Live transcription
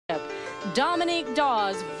Dominique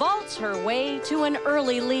Dawes vaults her way to an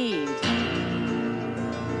early lead.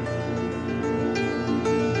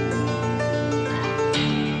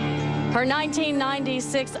 Her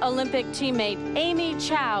 1996 Olympic teammate, Amy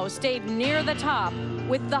Chow, stayed near the top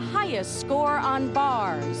with the highest score on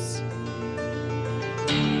bars.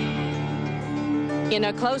 In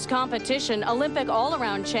a close competition, Olympic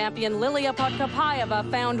all-around champion Lilia Podkopayeva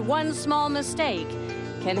found one small mistake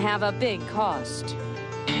can have a big cost.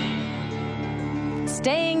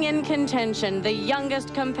 Staying in contention, the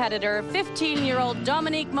youngest competitor, 15-year-old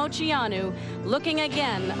Dominique Moceanu, looking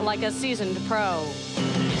again like a seasoned pro.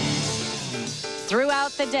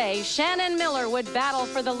 Throughout the day, Shannon Miller would battle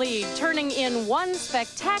for the lead, turning in one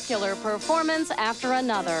spectacular performance after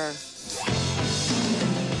another.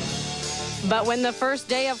 But when the first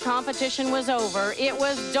day of competition was over, it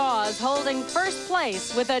was Dawes holding first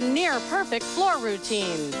place with a near-perfect floor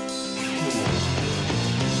routine.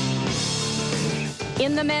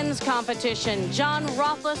 In the men's competition, John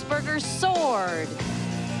Roethlisberger soared,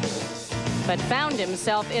 but found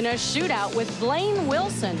himself in a shootout with Blaine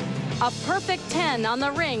Wilson. A perfect 10 on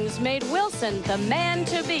the rings made Wilson the man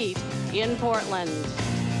to beat in Portland.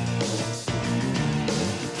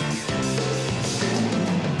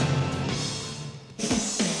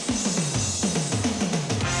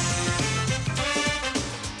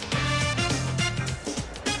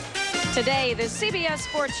 Today, the CBS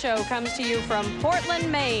Sports Show comes to you from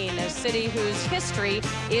Portland, Maine, a city whose history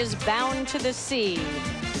is bound to the sea.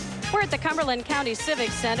 We're at the Cumberland County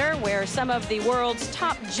Civic Center, where some of the world's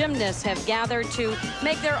top gymnasts have gathered to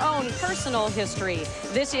make their own personal history.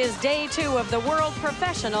 This is day 2 of the World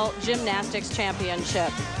Professional Gymnastics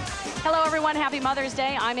Championship. Hello, everyone. Happy Mother's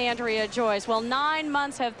Day. I'm Andrea Joyce. Well, 9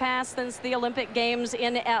 months have passed since the Olympic Games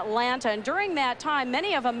in Atlanta, and during that time,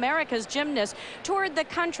 many of America's gymnasts toured the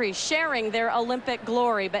country sharing their Olympic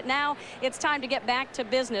glory. But now it's time to get back to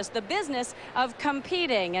business, the business of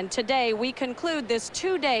competing. And today we conclude this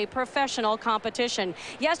 2-day professional competition.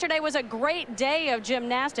 Yesterday was a great day of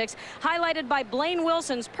gymnastics, highlighted by Blaine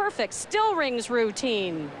Wilson's perfect still rings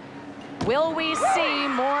routine. Will we see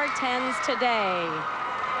more 10s today?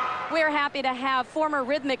 We're happy to have former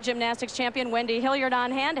rhythmic gymnastics champion Wendy Hilliard on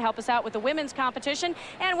hand to help us out with the women's competition.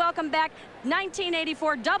 And welcome back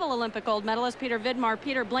 1984 double Olympic gold medalist Peter Vidmar.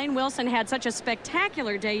 Peter, Blaine Wilson had such a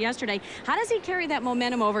spectacular day yesterday. How does he carry that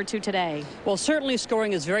momentum over to today? Well, certainly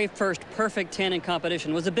scoring his very first perfect 10 in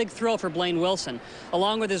competition was a big thrill for Blaine Wilson.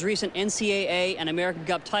 Along with his recent NCAA and American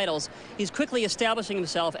Cup titles, he's quickly establishing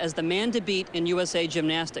himself as the man to beat in USA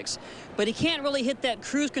Gymnastics. But he can't really hit that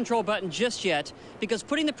cruise control button just yet, because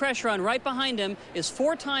putting the pressure on right behind him is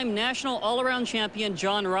 4-time national all-around champion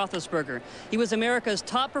John Roethlisberger. He was America's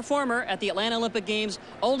top performer at the Atlanta Olympic Games,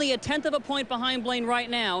 only a 1/10 of a point behind Blaine right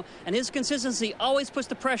now, and his consistency always puts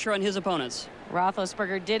the pressure on his opponents.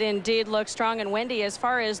 Roethlisberger did indeed look strong. And Wendy, as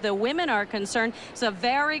far as the women are concerned, it's a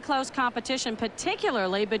very close competition,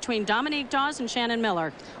 particularly between Dominique Dawes and Shannon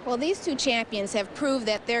Miller. Well, these two champions have proved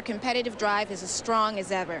that their competitive drive is as strong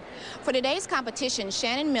as ever. For today's competition,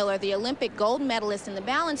 Shannon Miller, the Olympic gold medalist in the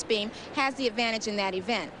balance beam, has the advantage in that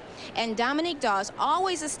event. And Dominique Dawes,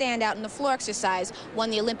 always a standout in the floor exercise, won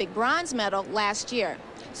the Olympic bronze medal last year.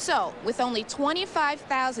 So, with only 25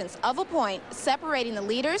 thousandths of a point separating the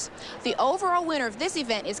leaders, the overall winner of this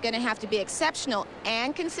event is going to have to be exceptional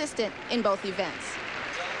and consistent in both events.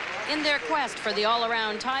 In their quest for the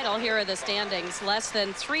all-around title, here are the standings. Less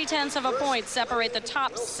than 3/10 of a point separate the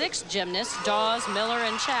top 6 gymnasts, Dawes, Miller,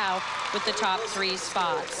 and Chow, with the top 3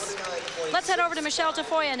 spots. Let's head over to Michelle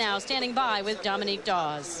Tafoya now, standing by with Dominique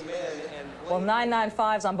Dawes. Well,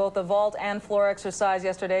 995s on both the vault and floor exercise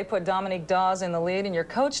yesterday put Dominique Dawes in the lead, and your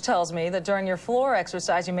coach tells me that during your floor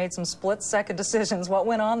exercise you made some split-second decisions. What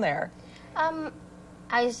went on there?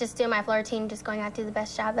 I was just doing my floor routine, just going out to do the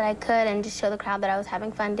best job that I could and just show the crowd that I was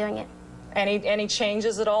having fun doing it. Any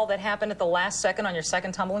changes at all that happened at the last second on your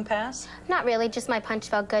second tumbling pass? Not really, just my punch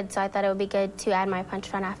felt good, so I thought it would be good to add my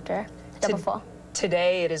punch run after the double full.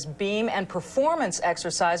 Today it is beam and performance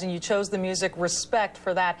exercise, and you chose the music Respect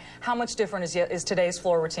for that. How much different is today's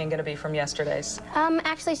floor routine going to be from yesterday's?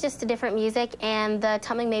 Actually, it's just a different music, and the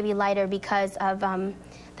tumbling may be lighter because of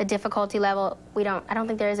the difficulty level. I don't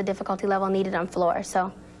think there is a difficulty level needed on floor, so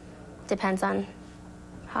it depends on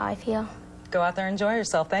how I feel. Go out there and enjoy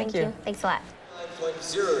yourself. Thank you. Thanks a lot.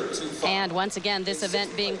 And once again, this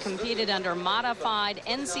event being competed under modified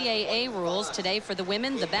NCAA rules. Today for the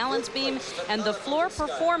women, the balance beam and the floor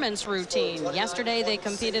performance routine. Yesterday they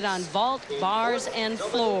competed on vault, bars, and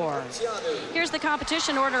floor. Here's the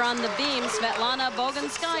competition order on the beam. Svetlana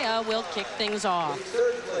Boganskaya will kick things off.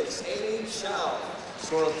 Third place, Amy Chow,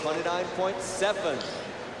 score of 29.7.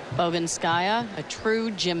 Boganskaya, a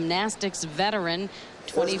true gymnastics veteran,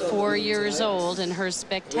 24 years old. In her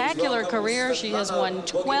spectacular career, she has won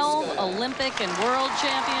 12 Olympic and World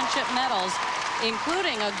Championship medals,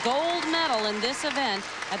 including a gold medal in this event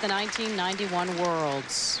at the 1991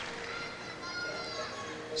 Worlds.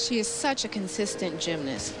 She is such a consistent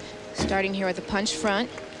gymnast. Starting here at the punch front.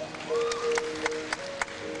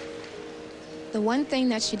 The one thing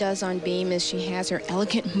that she does on beam is she has her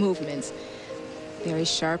elegant movements. Very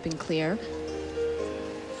sharp and clear.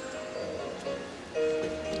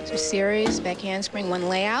 So series, back handspring, one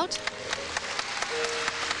layout.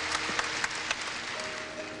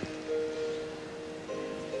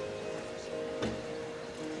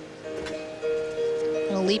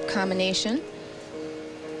 A leap combination.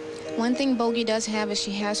 One thing Bogie does have is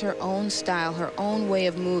she has her own style, her own way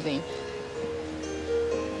of moving.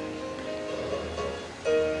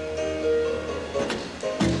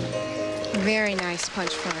 Very nice punch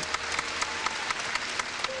front.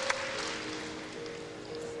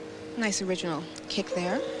 Nice original kick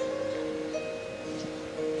there.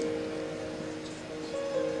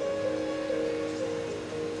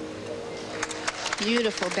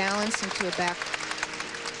 Beautiful balance into a back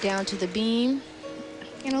down to the beam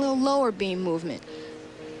and a little lower beam movement.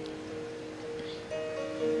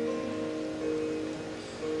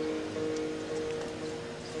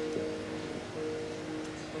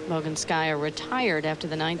 Boganskaya retired after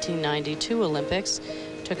the 1992 Olympics,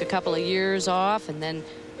 took a couple of years off, and then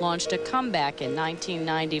launched a comeback in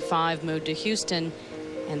 1995, moved to Houston,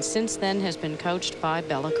 and since then has been coached by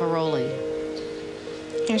Bella Caroli.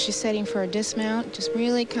 And she's setting for a dismount, just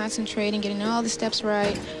really concentrating, getting all the steps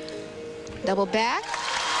right. Double back.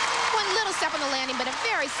 One little step on the landing, but a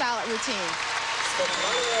very solid routine.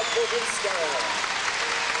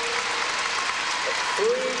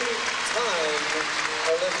 Three-time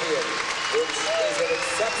Olympian, which is an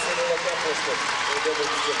exceptional accomplishment for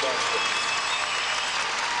women's gymnastics.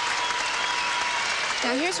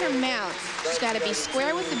 Now here's her mount. She's got to be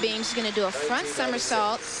square with the beam. She's going to do a front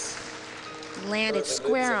somersault, land it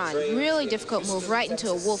square on. Really difficult move, right into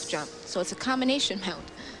a wolf jump. So it's a combination mount.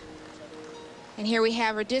 And here we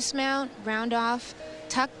have her dismount, round off,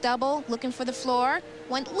 tuck double, looking for the floor.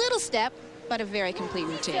 One little step, but a very complete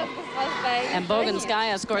routine. And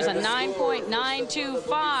Boganskaya scores a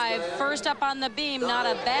 9.925. First up on the beam, not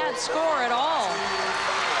a bad score at all.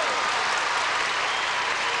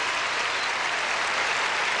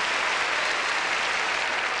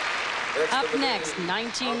 Up next,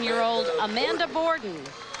 19-year-old Amanda Borden,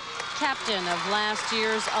 captain of last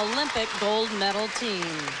year's Olympic gold medal team.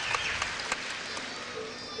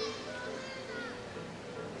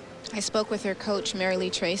 I spoke with her coach, Mary Lee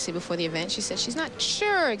Tracy, before the event. She said she's not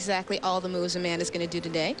sure exactly all the moves Amanda's going to do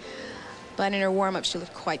today, but in her warm-up, she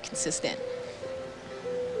looked quite consistent.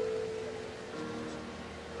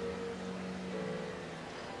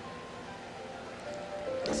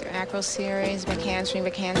 So acro series, back handspring,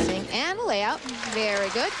 and a layout. Very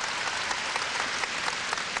good.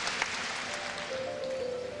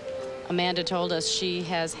 Amanda told us she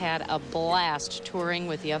has had a blast touring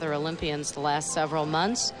with the other Olympians the last several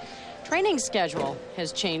months. Training schedule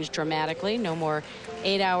has changed dramatically. No more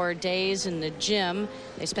 8-hour days in the gym.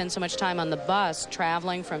 They spend so much time on the bus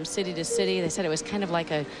traveling from city to city. They said it was kind of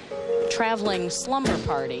like a traveling slumber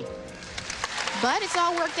party. But it's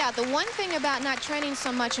all worked out. The one thing about not training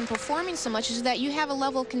so much and performing so much is that you have a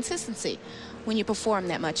level of consistency when you perform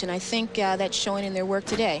that much. And I think that's showing in their work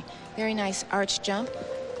today. Very nice arch jump.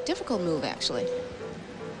 Difficult move, actually.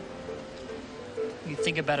 You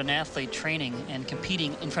think about an athlete training and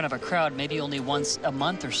competing in front of a crowd maybe only once a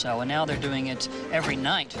month or so, and now they're doing it every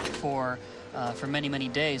night for many, many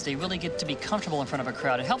days. They really get to be comfortable in front of a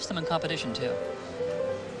crowd. It helps them in competition, too.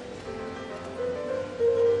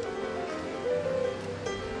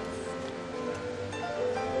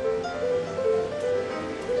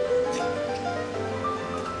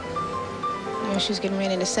 There she's getting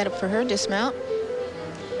ready to set up for her dismount.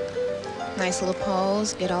 Nice little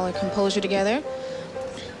pose, get all her composure together.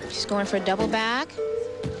 She's going for a double back.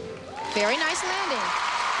 Very nice landing.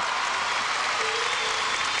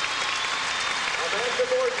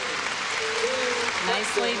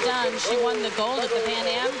 Nicely done. She won the gold at the Pan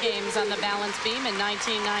Am Games on the balance beam in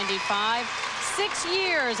 1995. 6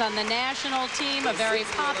 years on the national team, a very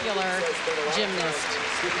popular gymnast.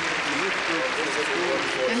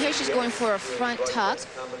 Now here she's going for a front tuck.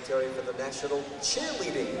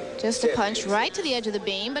 Just a punch right to the edge of the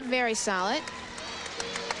beam, but very solid.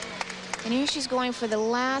 And here she's going for the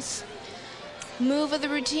last move of the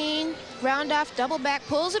routine. Round off, double back,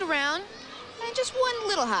 pulls it around, and just one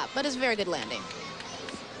little hop, but it's a very good landing.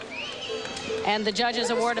 And the judges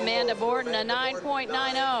award Amanda Borden a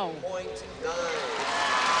 9.90.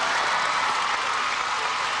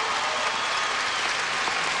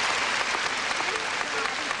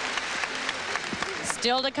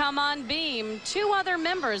 Still to come on beam, two other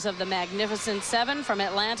members of the Magnificent Seven from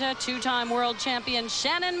Atlanta, two-time world champion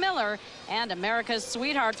Shannon Miller, and America's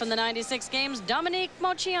sweetheart from the '96 Games, Dominique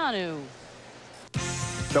Moceanu.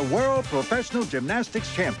 The World Professional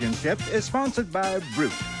Gymnastics Championship is sponsored by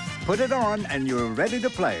Brute. Put it on and you're ready to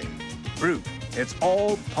play. Brute, it's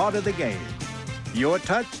all part of the game. Your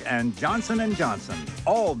Touch and Johnson & Johnson,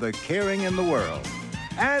 all the caring in the world.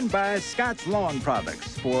 And by Scott's Lawn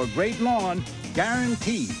Products, for great lawn,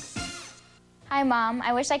 guaranteed. Hi, Mom.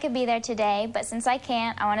 I wish I could be there today, but since I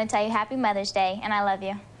can't, I want to tell you Happy Mother's Day, and I love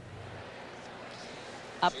you.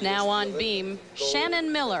 Up now on beam,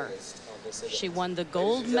 Shannon Miller. She won the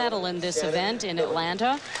gold medal in this event in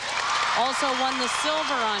Atlanta. Also won the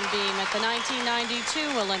silver on beam at the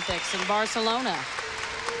 1992 Olympics in Barcelona.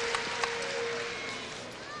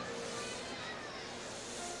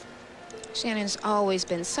 Shannon's always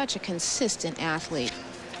been such a consistent athlete.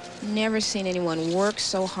 Never seen anyone work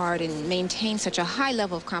so hard and maintain such a high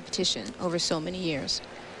level of competition over so many years.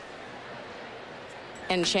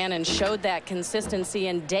 And Shannon showed that consistency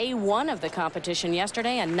in day one of the competition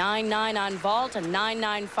yesterday. A 9.9 on vault, a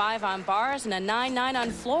 9.95 on bars, and a 9.9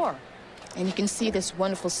 on floor. And you can see this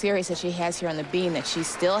wonderful series that she has here on the beam, that she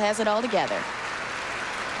still has it all together.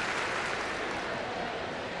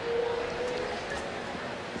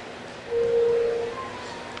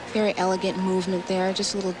 Very elegant movement there,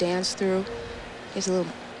 just a little dance through. Gives a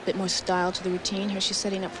little bit more style to the routine. Here she's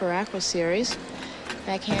setting up for her acro series.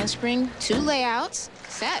 Back handspring, two layouts,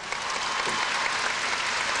 set.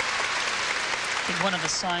 I think one of the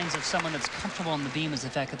signs of someone that's comfortable on the beam is the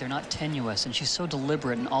fact that they're not tenuous, and she's so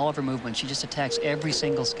deliberate in all of her movements. She just attacks every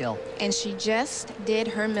single skill. And she just did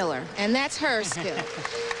her Miller, and that's her skill.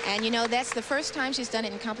 And you know, that's the first time she's done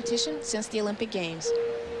it in competition since the Olympic Games.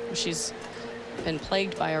 She's been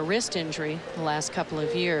plagued by a wrist injury the last couple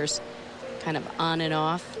of years, kind of on and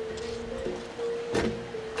off.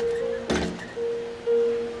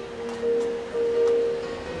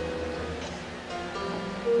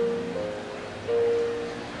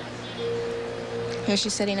 Here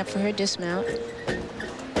she's setting up for her dismount.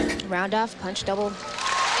 Round off, punch double,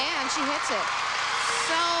 and she hits it.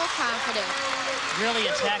 So confident. Really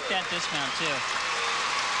attacked that dismount, too.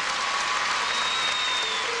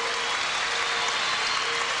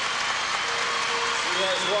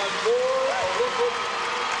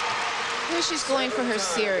 Here she's going for her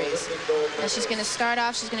series. And she's going to start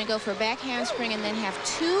off, she's going to go for a back handspring and then have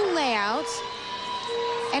two layouts.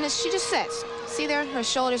 And as she just sets. See there, her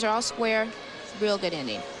shoulders are all square. Real good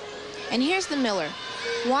ending. And here's the Miller.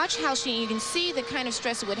 Watch how you can see the kind of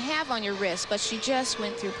stress it would have on your wrist, but she just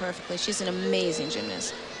went through perfectly. She's an amazing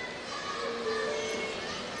gymnast.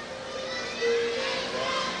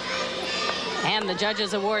 And the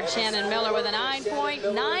judges award Shannon Miller with a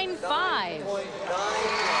 9.95.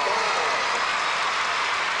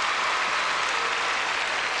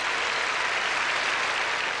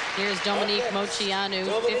 Here's Dominique Moceanu,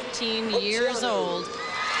 15 years old.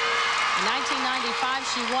 In 1995,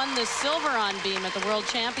 she won the silver on beam at the World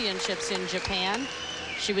Championships in Japan.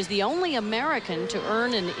 She was the only American to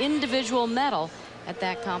earn an individual medal at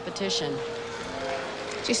that competition.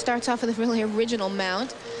 She starts off with a really original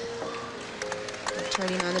mount.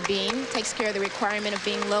 Turning on the beam, takes care of the requirement of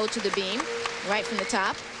being low to the beam, right from the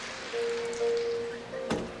top.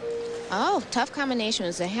 Oh, tough combination.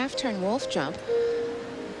 It's a half-turn wolf jump.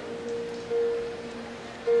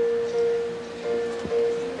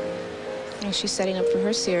 And she's setting up for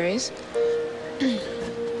her series.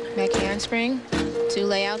 Back handspring, two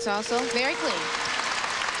layouts also, very clean.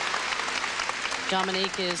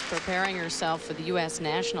 Dominique is preparing herself for the U.S.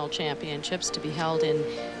 National Championships to be held in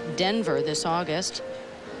Denver this August,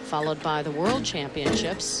 followed by the World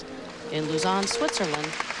Championships in Lausanne, Switzerland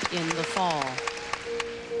in the fall.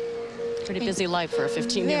 Pretty busy life for a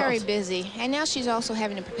 15-year-old. Very busy. And now she's also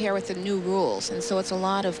having to prepare with the new rules. And so it's a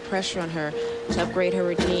lot of pressure on her to upgrade her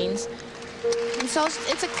routines. And so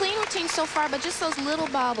it's a clean routine so far, but just those little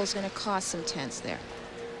bobbles are going to cause some tense there.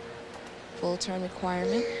 Full turn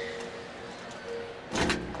requirement.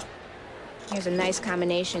 Here's a nice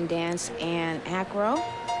combination dance and acro.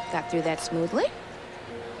 Got through that smoothly.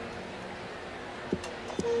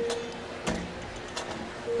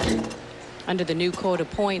 Under the new code of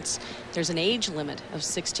points, there's an age limit of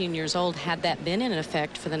 16 years old. Had that been in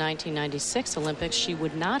effect for the 1996 Olympics, she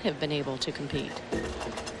would not have been able to compete.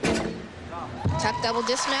 Tuck double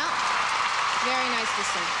dismount. Very nice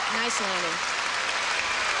dismount. Nice landing.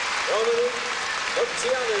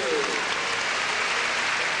 Mochianu.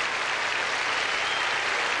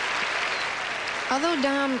 Although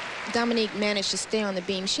Dominique managed to stay on the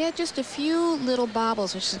beam, she had just a few little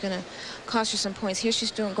bobbles, which is going to cost her some points. Here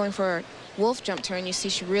she's going for a wolf jump turn. You see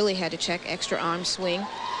she really had to check extra arm swing.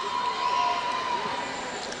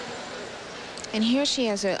 And here she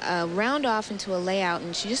has a round off into a layout,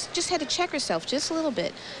 and she just had to check herself just a little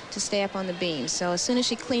bit to stay up on the beam. So as soon as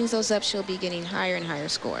she cleans those up, she'll be getting higher and higher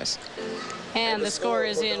scores. And the score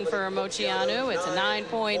is in for Mochianu. It's a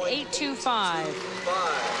 9.825.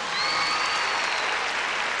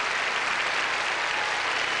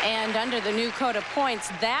 And under the new code of points,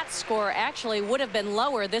 that score actually would have been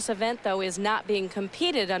lower. This event, though, is not being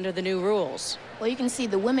competed under the new rules. Well, you can see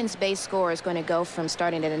the women's base score is going to go from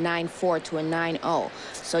starting at a 9.4 to a 9.0.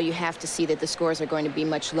 So you have to see that the scores are going to be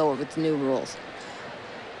much lower with the new rules.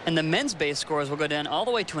 And the men's base scores will go down all the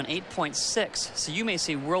way to an 8.6. So you may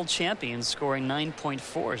see world champions scoring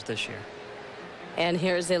 9.4s this year. And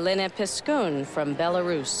here's Elena Piskun from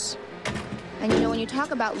Belarus. And you know, when you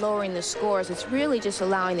talk about lowering the scores, it's really just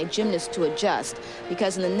allowing the gymnasts to adjust,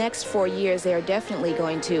 because in the next 4 years, they are definitely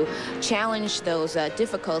going to challenge those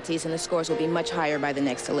difficulties, and the scores will be much higher by the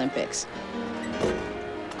next Olympics.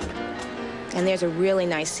 And there's a really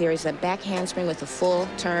nice series, a back handspring with a full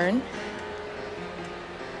turn.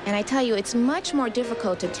 And I tell you, it's much more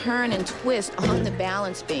difficult to turn and twist on the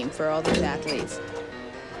balance beam for all these athletes.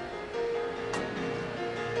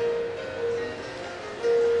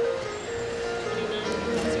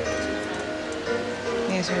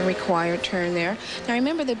 There's her required turn there. Now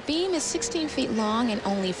remember, the beam is 16 feet long and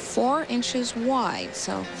only 4 inches wide.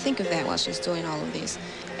 So think of that while she's doing all of these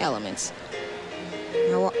elements.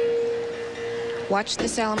 Now watch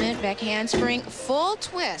this element, back handspring, full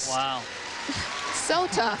twist. Wow. So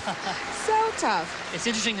tough, so tough. It's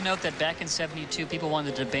interesting to note that back in '72, people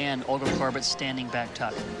wanted to ban Olga Korbat's standing back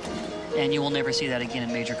tuck. And you will never see that again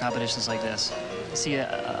in major competitions like this. See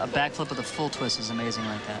a backflip with a full twist is amazing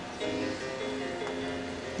like that.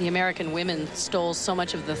 The American women stole so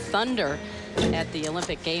much of the thunder at the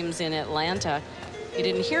Olympic Games in Atlanta. You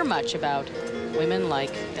didn't hear much about women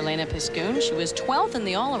like Elena Piskun. She was 12th in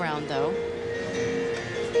the all-around, though.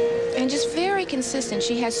 And just very consistent.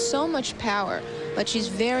 She has so much power, but she's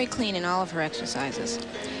very clean in all of her exercises.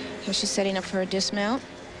 Here she's setting up for her dismount.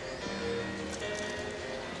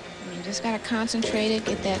 And you just got to concentrate it,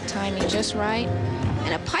 get that timing just right.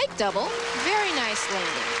 And a pike double. Very nice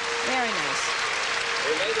landing. Very nice.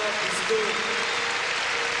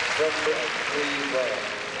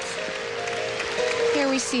 Here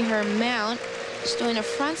we see her mount. She's doing a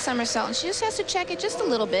front somersault, and she just has to check it just a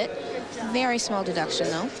little bit. Very small deduction,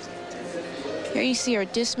 though. Here you see her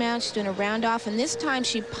dismount. She's doing a round off, and this time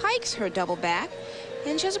she pikes her double back,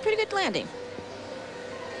 and she has a pretty good landing.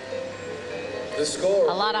 The score.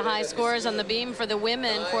 A lot of high scores on the beam for the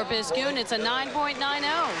women. For Piskun, it's a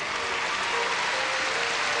 9.90.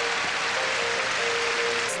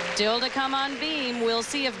 Still to come on beam, we'll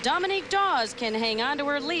see if Dominique Dawes can hang on to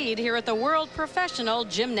her lead here at the World Professional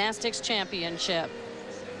Gymnastics Championship.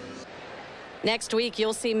 Next week,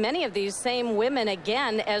 you'll see many of these same women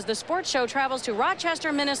again as the sports show travels to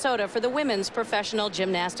Rochester, Minnesota for the Women's Professional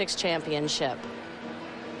Gymnastics Championship.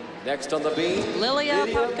 Next on the beam, Lilia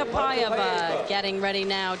Podkapayeva getting ready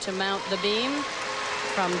now to mount the beam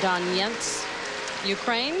from Donetsk,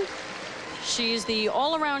 Ukraine. She's the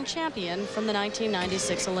all-around champion from the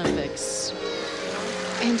 1996 Olympics.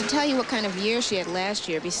 And to tell you what kind of year she had last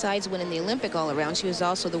year, besides winning the Olympic all-around, she was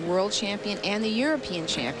also the world champion and the European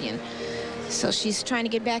champion. So she's trying to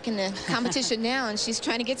get back in the competition now, and she's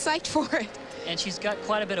trying to get psyched for it. And she's got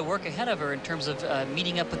quite a bit of work ahead of her in terms of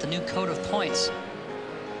meeting up with the new code of points.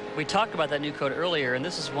 We talked about that new code earlier, and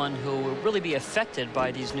this is one who will really be affected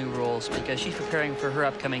by these new rules because she's preparing for her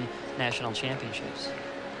upcoming national championships.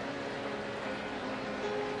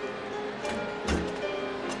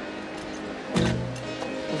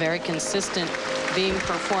 A very consistent beam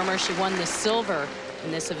performer. She won the silver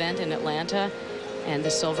in this event in Atlanta and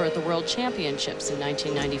the silver at the World Championships in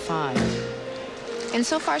 1995. And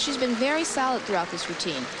so far, she's been very solid throughout this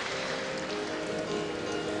routine.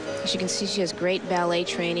 As you can see, she has great ballet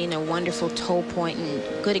training, a wonderful toe point,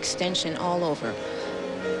 and good extension all over.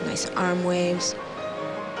 Nice arm waves.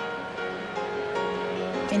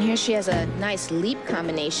 And here she has a nice leap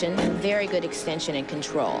combination, very good extension and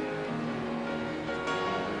control.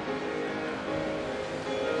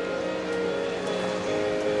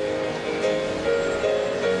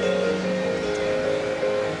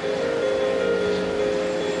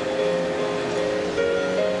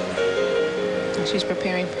 She's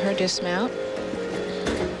preparing for her dismount.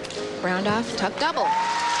 Round off, tuck double.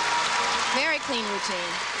 Very clean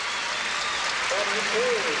routine. From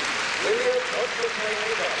Ukraine, Lydia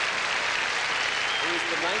Podkopayeva, who is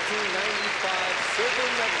the 1995 silver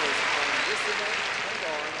medalist on this event and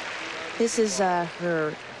on. This is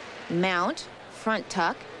her mount, front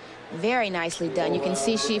tuck. Very nicely done. You can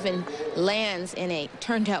see she even lands in a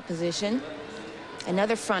turned out position.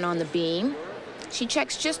 Another front on the beam. She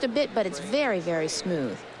checks just a bit, but it's very, very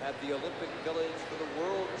smooth. At the Olympic Village for the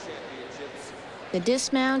World Championships. The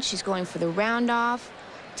dismount, she's going for the round off.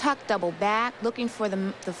 Tuck double back, looking for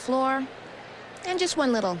the floor. And just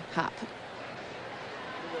one little hop.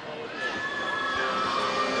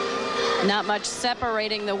 Not much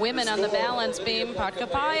separating the women on the balance beam.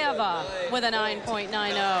 Podkopayeva with a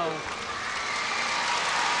 9.90.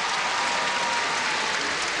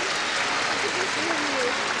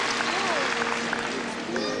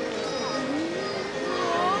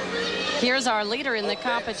 Here's our leader in the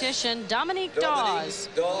competition, Dominique Dawes,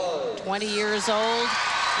 20 years old,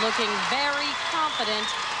 looking very confident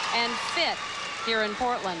and fit here in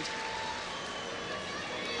Portland.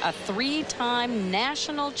 A three-time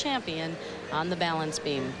national champion on the balance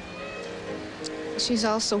beam. She's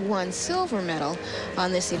also won silver medal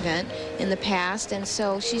on this event in the past, and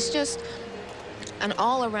so she's just an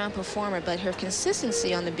all-around performer, but her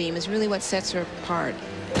consistency on the beam is really what sets her apart.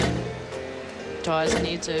 Dawes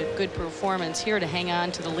needs a good performance here to hang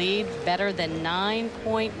on to the lead, better than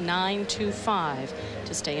 9.925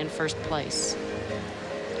 to stay in first place.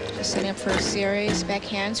 Just setting up for a series, back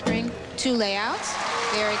handspring, 2 layouts,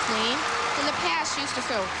 very clean. In the past, she used to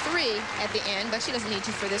throw 3 at the end, but she doesn't need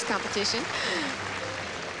to for this competition.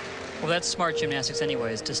 Well, that's smart gymnastics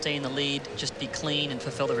anyways, to stay in the lead, just be clean and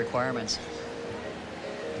fulfill the requirements.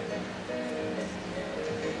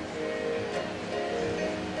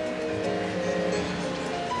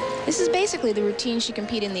 This is basically the routine she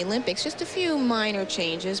competed in the Olympics, just a few minor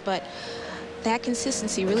changes, but that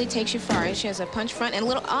consistency really takes you far. She has a punch front and a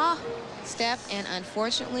little step, and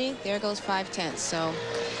unfortunately, there goes 5/10. So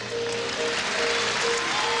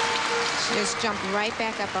she just jumped right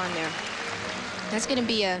back up on there. That's going to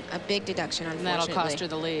be a big deduction, unfortunately. That'll cost her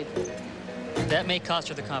the lead. That may cost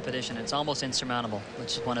her the competition. It's almost insurmountable with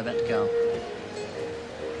just one event to go.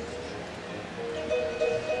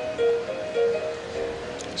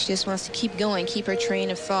 She just wants to keep going, keep her train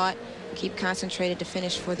of thought, keep concentrated to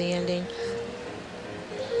finish for the ending.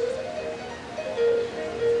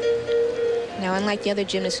 Now, unlike the other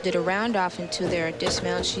gymnasts who did a round off into their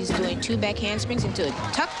dismount, she's doing 2 back handsprings into a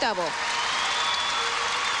tuck double.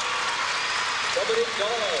 Dominique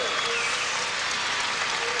Dawes,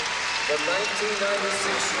 the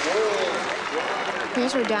 1996 world.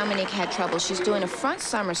 Here's where Dominique had trouble. She's doing a front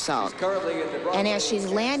somersault, and as she's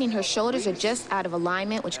landing, her shoulders are just out of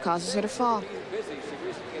alignment, which causes her to fall.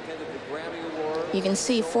 You can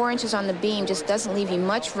see 4 inches on the beam just doesn't leave you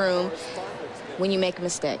much room when you make a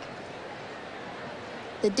mistake.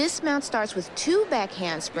 The dismount starts with 2 back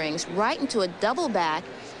handsprings right into a double back,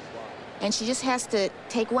 and she just has to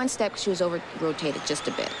take 1 step because she was over-rotated just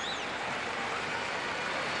a bit.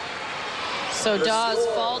 So Dawes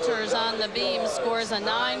falters on the beam, scores a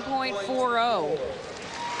 9.40.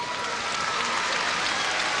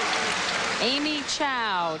 Amy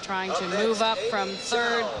Chow trying to move up from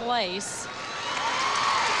 3rd place.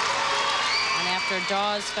 And after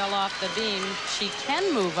Dawes fell off the beam, she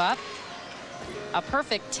can move up. A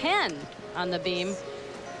perfect 10 on the beam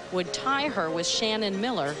would tie her with Shannon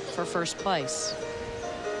Miller for first place.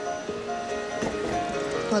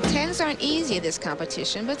 Well, 10s aren't easy at this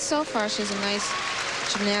competition, but so far she has a nice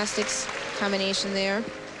gymnastics combination there.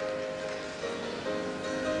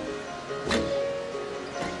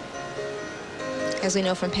 As we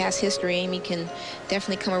know from past history, Amy can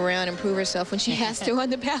definitely come around and prove herself when she has to on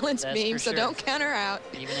the balance beam, so don't count her out.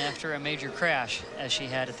 Even after a major crash, as she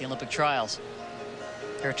had at the Olympic trials.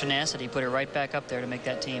 Her tenacity put her right back up there to make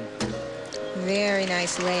that team. Very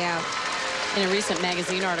nice layout. In a recent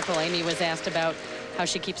magazine article, Amy was asked about how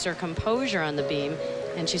she keeps her composure on the beam,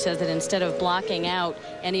 and she says that instead of blocking out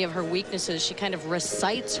any of her weaknesses, she kind of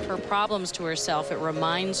recites her problems to herself. It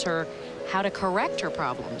reminds her how to correct her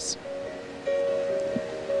problems.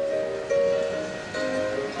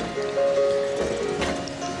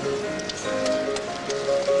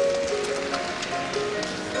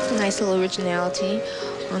 Nice little originality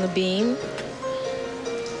on the beam.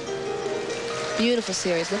 Beautiful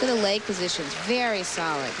series. Look at the leg positions. Very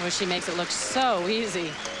solid. Well, she makes it look so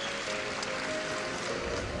easy.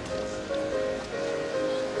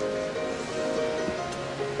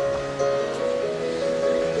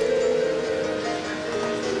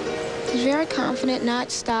 She's very confident,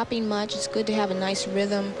 not stopping much. It's good to have a nice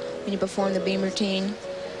rhythm when you perform the beam routine.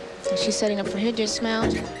 She's setting up for her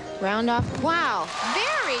dismount. Round off. Wow,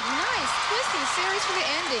 very nice twisting series for the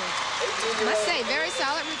ending. I must say, very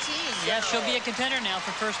solid routine. Yeah, she'll be a contender now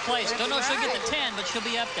for first place. Don't know if she'll get the 10, but she'll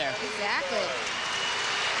be up there. Exactly.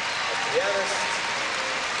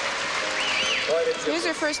 Here's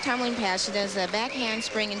her first tumbling pass. She does a back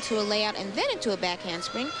handspring into a layout and then into a back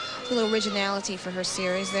handspring. A little originality for her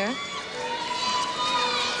series there.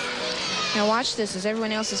 Now watch this, as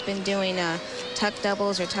everyone else has been doing tuck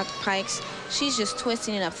doubles or tuck pikes. She's just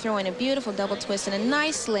twisting it up, throwing a beautiful double twist and a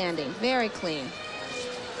nice landing. Very clean.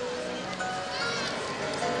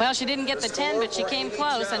 Well, she didn't get the 10, but she came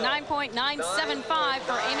close. A 9.975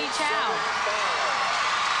 for Amy Chow.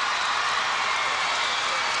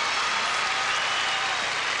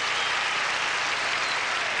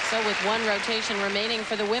 So with one rotation remaining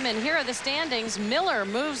for the women, here are the standings. Miller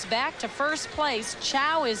moves back to first place.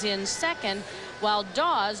 Chow is in second, while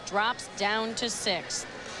Dawes drops down to sixth.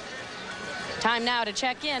 Time now to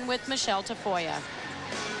check in with Michelle Tafoya.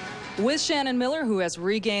 With Shannon Miller, who has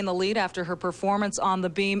regained the lead after her performance on the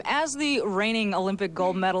beam. As the reigning Olympic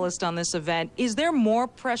gold medalist on this event, is there more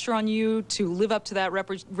pressure on you to live up to that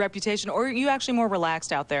reputation, or are you actually more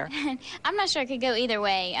relaxed out there? I'm not sure. It could go either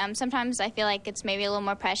way. Sometimes I feel like it's maybe a little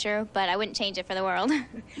more pressure, but I wouldn't change it for the world.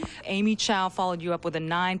 Amy Chow followed you up with a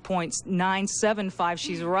 9.975.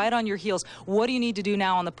 She's right on your heels. What do you need to do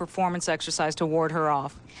now on the performance exercise to ward her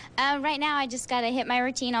off? Right now, I just got to hit my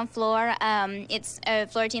routine on floor. It's a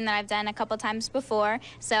floor routine that I've done a couple times before,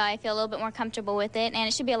 so I feel a little bit more comfortable with it, and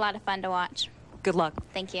it should be a lot of fun to watch. Good luck.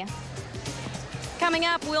 Thank you. Coming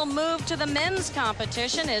up, we'll move to the men's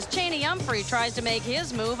competition as Cheney Humphrey tries to make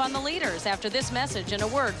his move on the leaders after this message and a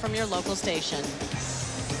word from your local station.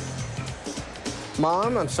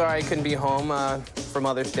 Mom, I'm sorry I couldn't be home for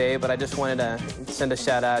Mother's Day, but I just wanted to send a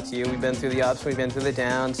shout out to you. We've been through the ups, we've been through the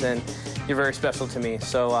downs, and you're very special to me.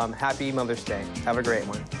 So happy Mother's Day. Have a great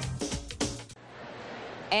one.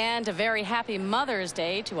 And a very happy Mother's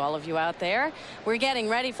Day to all of you out there. We're getting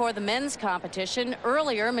ready for the men's competition.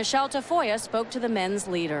 Earlier, Michelle Tafoya spoke to the men's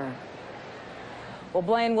leader. Well,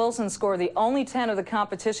 Blaine Wilson scored the only 10 of the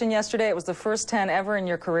competition yesterday. It was the first 10 ever in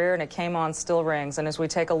your career, and it came on still rings. And as we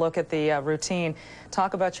take a look at the routine,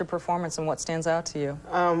 talk about your performance and what stands out to you.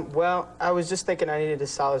 Well, I was just thinking I needed a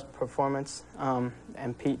solid performance,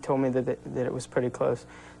 and Pete told me that it was pretty close.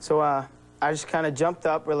 So I just kind of jumped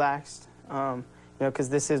up, relaxed, you know, because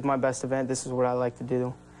this is my best event. This is what I like to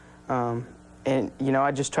do. And, you know,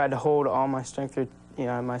 I just tried to hold all my strength,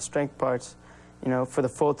 my strength parts, you know, for the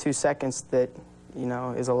full 2 seconds that, you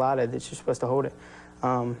know, is allotted, that you're supposed to hold it.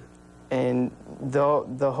 And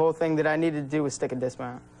the whole thing that I needed to do was stick a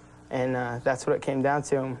dismount. And that's what it came down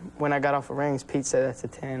to. When I got off the rings, Pete said that's a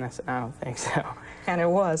 10. I said, I don't think so. And it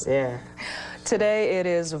was. Yeah. Today it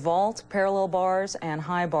is vault, parallel bars, and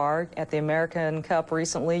high bar. At the American Cup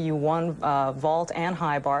recently, you won vault and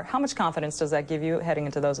high bar. How much confidence does that give you heading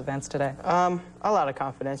into those events today? A lot of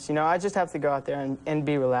confidence. You know, I just have to go out there and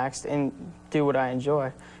be relaxed and do what I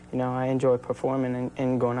enjoy. You know, I enjoy performing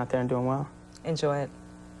and going out there and doing well. Enjoy it.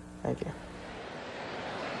 Thank you.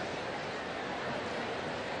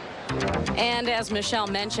 And as Michelle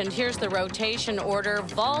mentioned, here's the rotation order: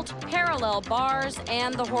 vault, parallel bars,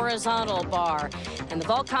 and the horizontal bar. And the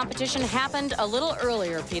vault competition happened a little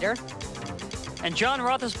earlier, Peter. And John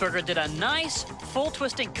Roethlisberger did a nice full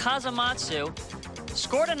twisting Kazamatsu,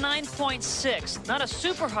 scored a 9.6. Not a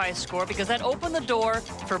super high score, because that opened the door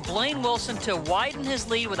for Blaine Wilson to widen his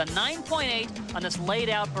lead with a 9.8 on this laid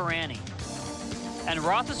out Barani. And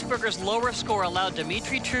Roethlisberger's lower score allowed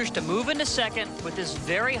Dimitri Trush to move into second with this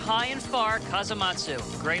very high and far Kazamatsu.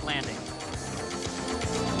 Great landing.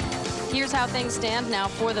 Here's how things stand now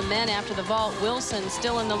for the men after the vault. Wilson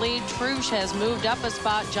still in the lead. Trush has moved up a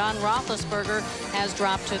spot. John Roethlisberger has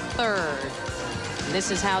dropped to third.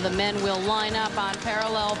 This is how the men will line up on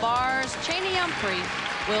parallel bars. Cheney Humphrey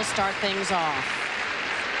will start things off.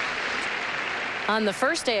 On the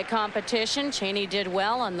first day of competition, Cheney did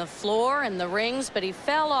well on the floor and the rings, but he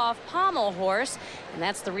fell off pommel horse, and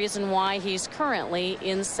that's the reason why he's currently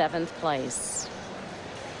in 7th place.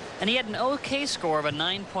 And he had an okay score of a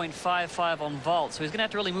 9.55 on vault, so he's going to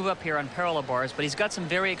have to really move up here on parallel bars, but he's got some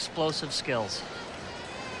very explosive skills.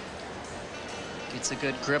 Gets a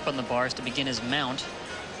good grip on the bars to begin his mount.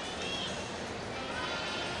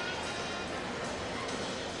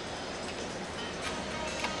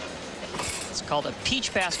 It's called a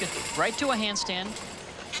peach basket, right to a handstand,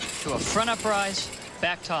 to a front uprise,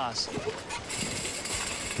 back toss.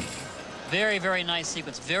 Very, very nice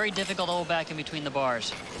sequence. Very difficult to hold back in between the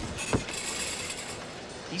bars.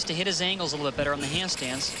 Needs to hit his angles a little bit better on the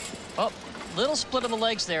handstands. Oh, little split of the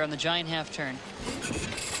legs there on the giant half turn.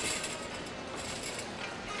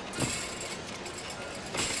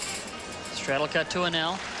 Straddle cut to an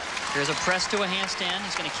L. Here's a press to a handstand.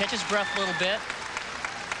 He's going to catch his breath a little bit.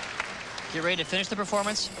 Get ready to finish the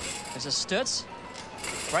performance. There's a stutz.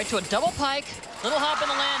 Right to a double pike. Little hop in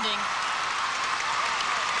the landing.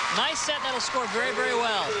 Nice set. That'll score very, very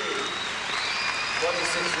well.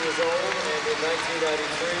 26 years old, and in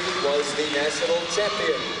 1993 was the national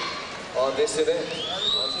champion on this event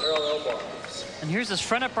on parallel bars. And here's his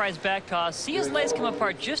front uprise back toss. See his legs come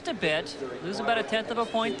apart just a bit. Lose about 1/10 of a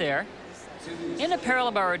point there. In a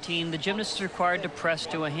parallel bar routine, the gymnast is required to press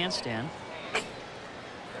to a handstand.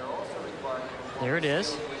 There it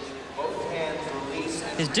is.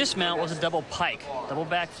 His dismount was a double pike. Double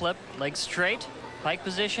back flip, legs straight, pike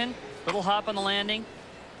position, little hop on the landing.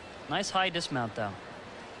 Nice high dismount, though.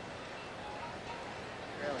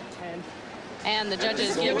 And the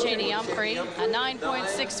judges give Cheney Humphrey a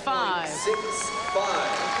 9.65.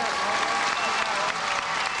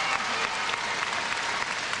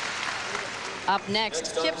 Up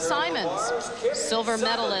next, Kip Simons, silver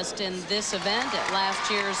medalist in this event at last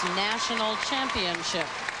year's national championship.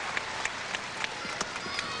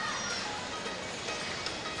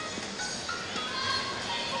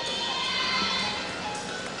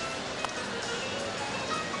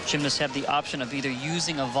 Gymnasts have the option of either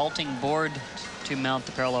using a vaulting board to mount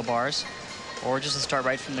the parallel bars or just to start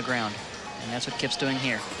right from the ground. And that's what Kip's doing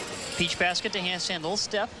here. Peach basket to handstand, little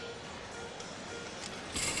step.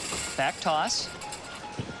 Back toss.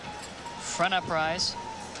 Front uprise.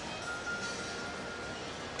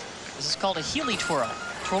 This is called a Healy twirl.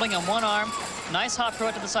 Twirling on one arm. Nice hop throw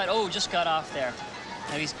it to the side. Oh, just got off there.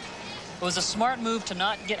 Now it was a smart move to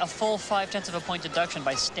not get a full 5/10 of a point deduction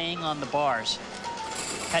by staying on the bars.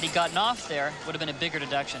 Had he gotten off there, it would have been a bigger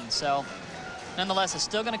deduction. So, nonetheless, it's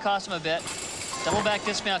still going to cost him a bit. Double back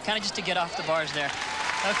dismount, kind of just to get off the bars there.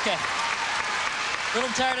 Okay. A little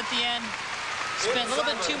tired at the end. Spent a little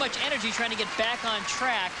bit too much energy trying to get back on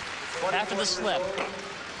track after the slip.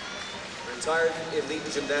 Retired elite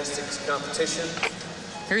gymnastics competition.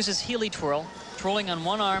 Here's his Healy twirl. Twirling on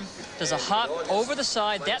one arm, does a hop over the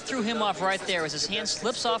side. That threw him off right there as his hand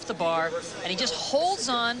slips off the bar, and he just holds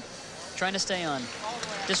on, trying to stay on.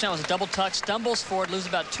 Dismount was a double tuck, stumbles forward, loses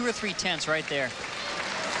about 2 or 3/10 right there.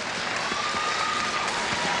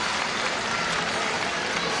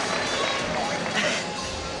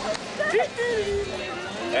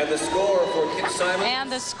 And the score for Kip Simons.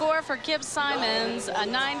 And the score for Kip Simons, a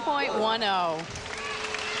 9.10.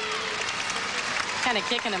 Kind of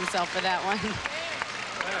kicking himself for that one.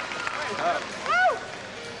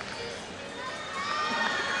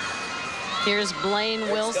 Here's Blaine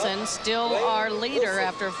Wilson, still our leader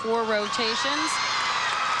after 4 rotations.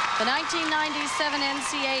 The 1997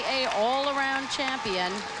 NCAA all-around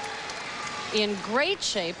champion, in great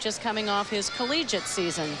shape, just coming off his collegiate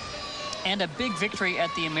season. And a big victory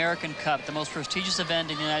at the American Cup, the most prestigious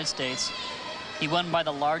event in the United States. He won by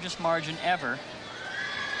the largest margin ever.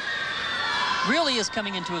 Really is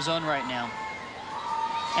coming into his own right now.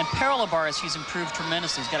 And parallel bars, he's improved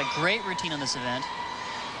tremendously. He's got a great routine on this event.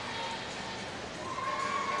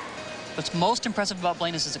 What's most impressive about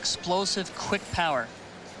Blaine is his explosive, quick power.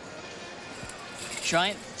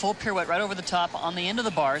 Giant full pirouette right over the top on the end of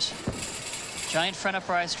the bars. Giant front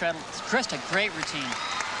uprise straddle. Just a great routine.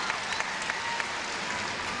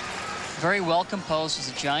 Very well composed as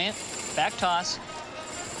a giant. Back toss.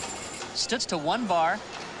 Stutz to one bar.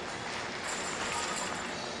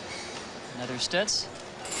 Another stutz.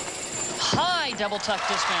 High double tuck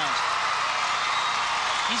dismount.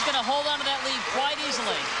 He's going to hold on to that lead quite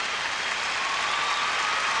easily.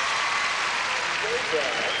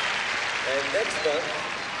 And next up,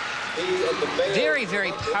 very,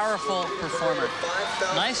 very powerful performer.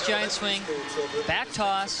 Nice giant swing, back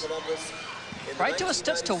toss, right to a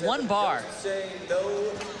stutz to one bar.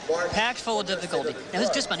 Packed full of difficulty. Now his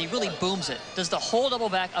dismount, he really booms it. Does the whole double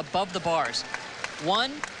back above the bars.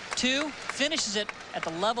 1, 2, finishes it at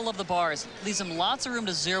the level of the bars. Leaves him lots of room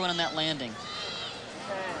to zero in on that landing.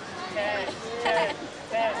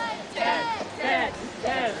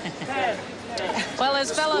 Well,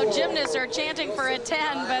 his fellow gymnasts are chanting for a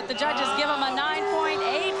 10, but the judges give him a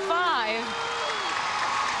 9.85.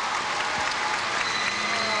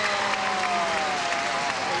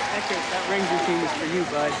 That ring routine is for you,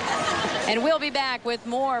 bud. And we'll be back with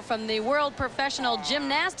more from the World Professional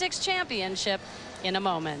Gymnastics Championship in a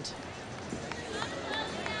moment.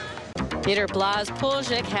 Peter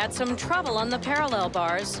Blas-Puljic had some trouble on the parallel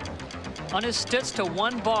bars. On his stutz to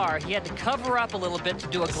one bar, he had to cover up a little bit to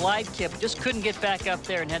do a glide kip. Just couldn't get back up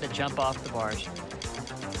there and had to jump off the bars.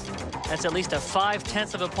 That's at least a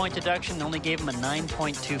 5/10 of a point deduction. Only gave him a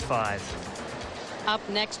 9.25. Up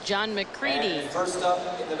next, John McCready. And first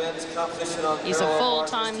up in the men's competition on He's a parallel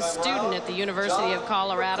full-time bars this time student around, at the University of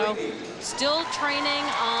Colorado. McCready. Still training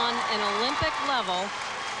on an Olympic level.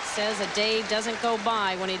 Says a day doesn't go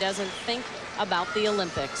by when he doesn't think about the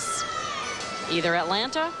Olympics. Either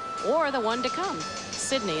Atlanta or the one to come,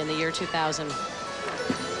 Sydney in the year 2000.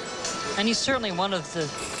 And he's certainly one of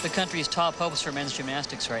the country's top hopes for men's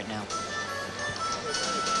gymnastics right now.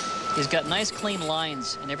 He's got nice clean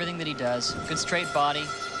lines in everything that he does. Good straight body.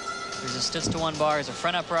 There's a stitch to one bar. There's a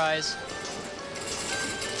front up rise.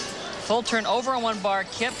 Full turn over on one bar,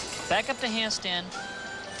 kip, back up to handstand.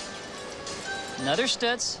 Another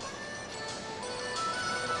stutz.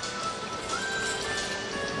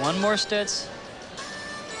 One more stutz.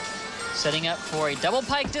 Setting up for a double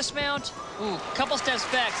pike dismount. Ooh, couple steps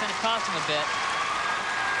back, so it cost him a bit.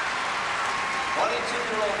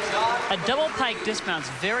 22-year-old John. A double pike dismount's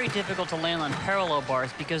very difficult to land on parallel bars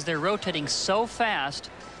because they're rotating so fast.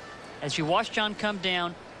 As you watch John come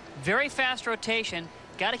down, very fast rotation.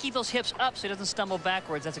 Got to keep those hips up so he doesn't stumble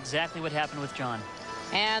backwards. That's exactly what happened with John.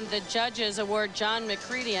 And the judges award John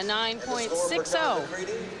McCready a 9.60.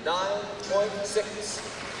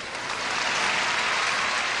 9.6.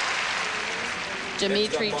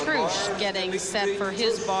 Dimitri Trush getting set for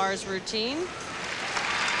his bars routine.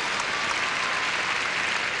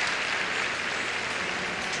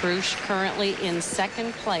 Trush currently in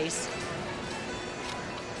second place.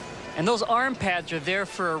 And those arm pads are there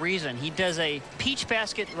for a reason. He does a peach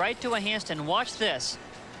basket right to a handstand. Watch this.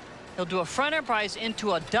 He'll do a front up rise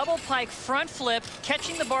into a double pike front flip,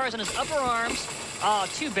 catching the bars on his upper arms. Oh,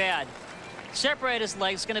 too bad. Separate his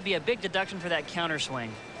legs. It's going to be a big deduction for that counter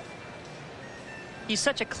swing. He's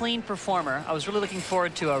such a clean performer. I was really looking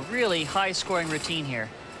forward to a really high scoring routine here.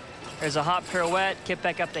 There's a hop pirouette, kip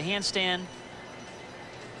back up to handstand.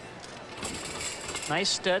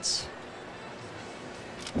 Nice stutz.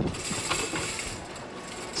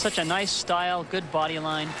 Such a nice style, good body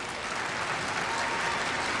line.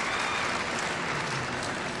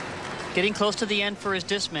 Getting close to the end for his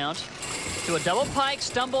dismount. To a double pike,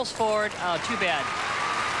 stumbles forward. Oh, too bad.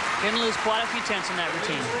 Going to lose quite a few tenths in that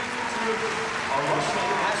routine. Our Russian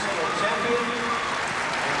national champion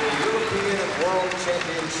and the European World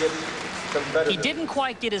Championship competitor. He didn't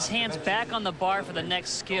quite get his hands back on the bar for the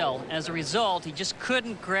next skill. As a result, he just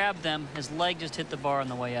couldn't grab them. His leg just hit the bar on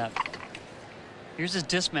the way up. Here's his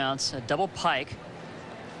dismounts, a double pike.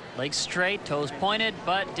 Legs straight, toes pointed,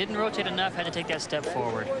 but didn't rotate enough, had to take that step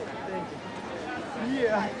forward.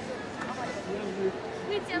 Yeah.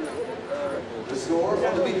 And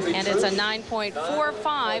it's a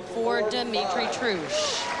 9.45 for Dimitri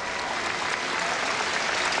Trush.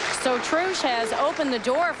 So Trush has opened the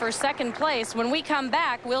door for second place. When we come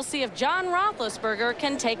back, we'll see if John Roethlisberger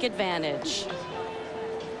can take advantage.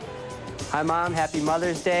 Hi, Mom. Happy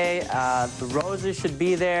Mother's Day. The roses should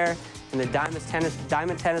be there, and the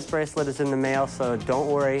diamond tennis bracelet is in the mail, so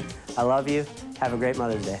don't worry. I love you. Have a great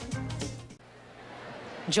Mother's Day.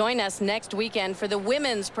 Join us next weekend for the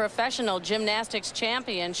Women's Professional Gymnastics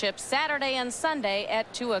Championship, Saturday and Sunday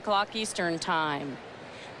at 2 o'clock Eastern Time.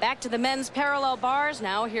 Back to the men's parallel bars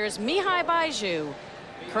now. Here's Mihai Baiju,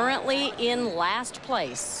 currently in last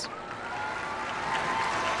place.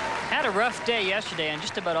 Had a rough day yesterday on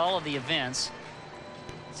just about all of the events.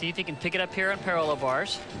 See if he can pick it up here on parallel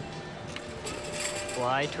bars.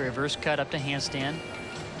 Fly to reverse cut up to handstand.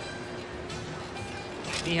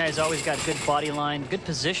 Mihai's always got good body line, good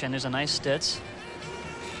position. There's a nice stitz.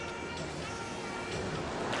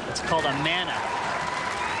 It's called a mana.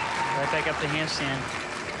 Right back up to handstand.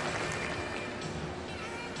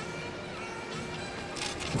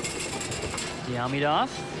 Diamidov,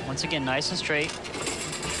 once again, nice and straight.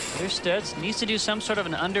 There's stutz. Needs to do some sort of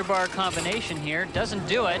an underbar combination here. Doesn't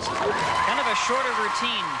do it. Kind of a shorter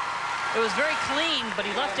routine. It was very clean, but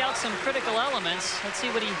he left out some critical elements. Let's see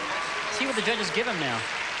what the judges give him now.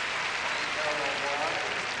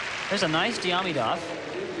 There's a nice Diamidov.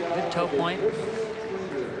 Good toe point.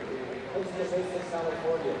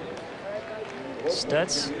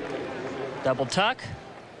 Stutz. Double tuck.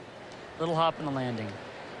 Little hop in the landing.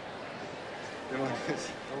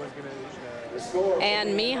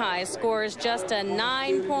 And Mihai scores just a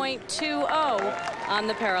 9.20 on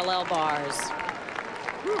the parallel bars.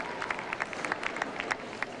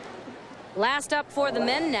 Last up for the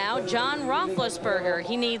men now, John Roethlisberger.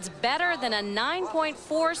 He needs better than a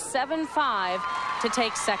 9.475 to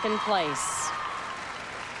take second place.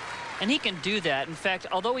 And he can do that. In fact,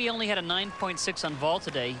 although he only had a 9.6 on vault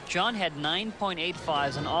today, John had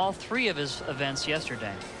 9.85s on all three of his events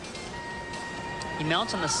yesterday. He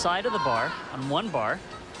mounts on the side of the bar, on one bar.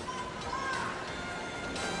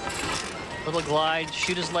 Little glide,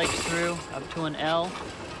 shoot his legs through, up to an L.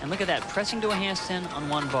 And look at that, pressing to a handstand on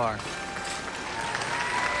one bar.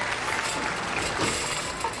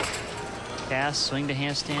 Pass, swing to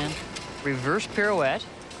handstand, reverse pirouette.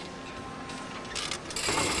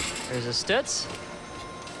 There's a stutz.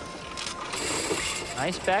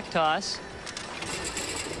 Nice back toss.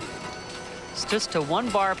 Stutz to one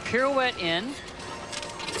bar, pirouette in.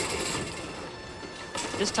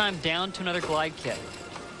 This time down to another glide kick.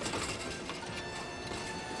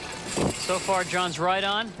 So far, John's right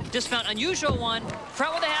on. Dismount, unusual one.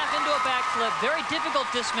 Front with a half into a backflip. Very difficult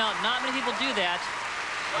dismount. Not many people do that.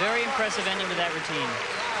 Very impressive ending to that routine.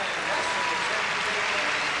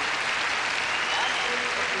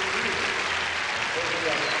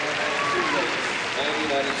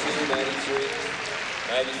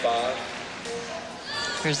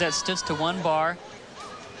 Here's that stutz to one bar.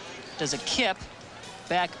 Does a kip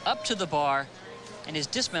back up to the bar, and his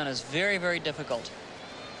dismount is very, very difficult.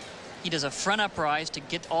 He does a front uprise to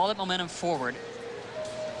get all that momentum forward.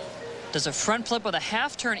 Does a front flip with a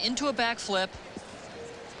half turn into a back flip.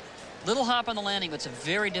 Little hop on the landing, but it's a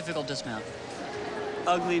very difficult dismount.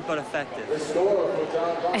 Ugly but effective.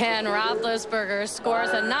 And Roethlisberger scores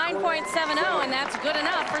a 9.70, and that's good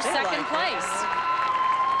enough for second place.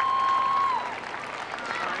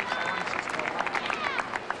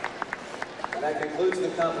 That concludes the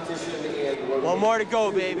competition. One more to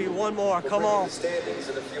go, baby. One more. Come on.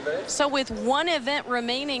 So with one event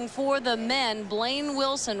remaining for the men, Blaine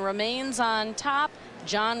Wilson remains on top.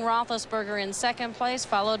 John Roethlisberger in second place,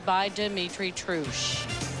 followed by Dimitri Trush.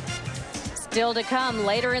 Still to come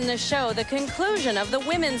later in the show, the conclusion of the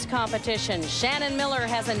women's competition. Shannon Miller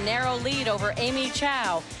has a narrow lead over Amy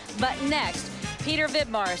Chow. But next, Peter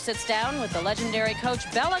Vidmar sits down with the legendary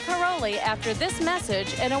coach Bella Caroli after this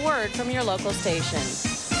message and a word from your local station.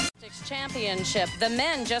 Gymnastics Championship. The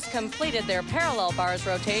men just completed their parallel bars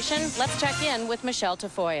rotation. Let's check in with Michelle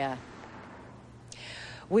Tafoya.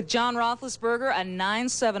 With John Roethlisberger, a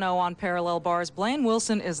 9.70 on parallel bars, Blaine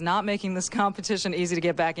Wilson is not making this competition easy to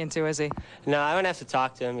get back into, is he? No, I don't have to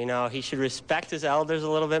talk to him. You know, he should respect his elders a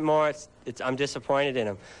little bit more. I'm disappointed in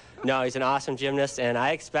him. No, he's an awesome gymnast, and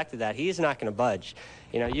I expected that. He's not going to budge.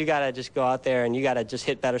 You know, you got to just go out there and you got to just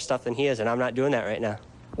hit better stuff than he is, and I'm not doing that right now.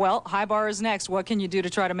 Well, high bar is next. What can you do to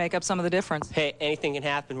try to make up some of the difference? Hey, anything can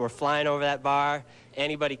happen. We're flying over that bar.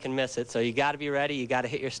 Anybody can miss it, so you got to be ready. You got to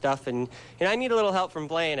hit your stuff, and you know, I need a little help from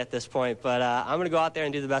Blaine at this point, but I'm going to go out there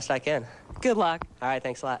and do the best I can. Good luck. All right,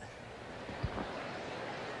 thanks a lot.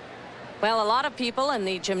 Well, a lot of people in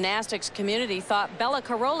the gymnastics community thought Bella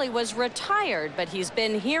Caroli was retired, but he's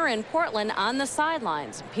been here in Portland on the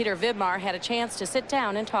sidelines. Peter Vidmar had a chance to sit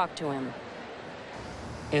down and talk to him.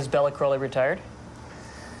 Is Bella Caroli retired?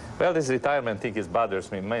 Well, this retirement thing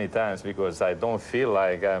bothers me many times because I don't feel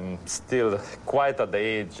like I'm still quite at the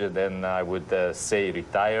age then I would say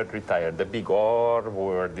retired. The big R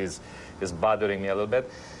word is bothering me a little bit.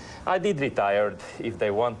 I did retire, if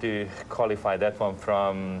they want to qualify that one,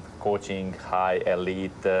 from coaching high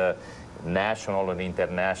elite national and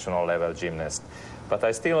international level gymnast. But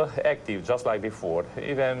I'm still active just like before,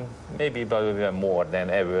 maybe even more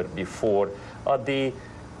than ever before at the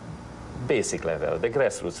basic level, the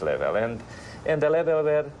grassroots level, and the level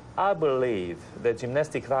where I believe that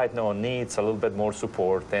gymnastics right now needs a little bit more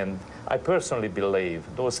support, and I personally believe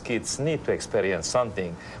those kids need to experience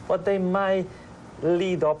something, what they might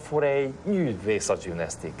lead up for a new ways of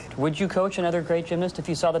gymnastics. Would you coach another great gymnast if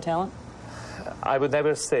you saw the talent? I would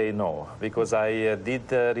never say no, because I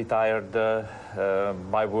did retire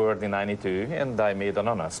my word in '92, and I made an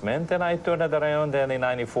announcement, and I turned it around, and in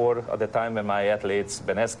 '94, at the time when my athletes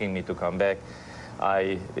been asking me to come back,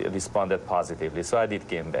 I responded positively, so I did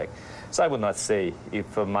came back. So I would not say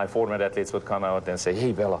if my former athletes would come out and say,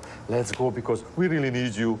 hey, Bella, let's go because we really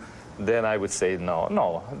need you, then I would say no.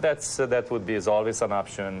 No, that would be always an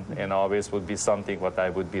option, and always would be something what I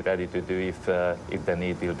would be ready to do if the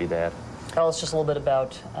need will be there. Tell us just a little bit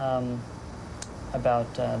about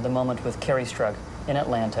the moment with Kerry Strug in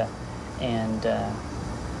Atlanta and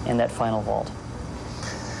that final vault.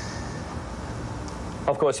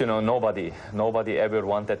 Of course, you know, nobody ever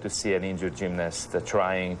wanted to see an injured gymnast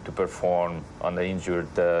trying to perform on the injured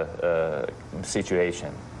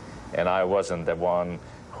situation. And I wasn't the one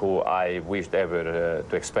who I wished ever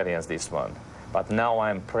to experience this one. But now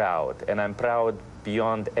I'm proud, and I'm proud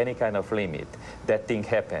beyond any kind of limit that thing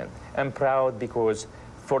happened. I'm proud because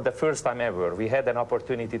for the first time ever, we had an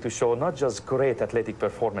opportunity to show not just great athletic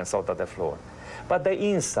performance out of the floor, but the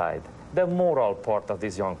inside, the moral part of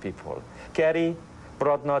these young people. Kerry,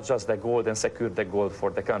 brought not just the gold and secured the gold for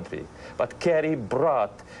the country, but Carrie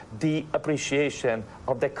brought the appreciation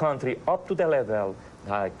of the country up to the level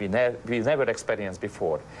like we never experienced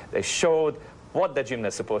before. They showed what the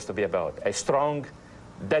gymnast is supposed to be about: a strong,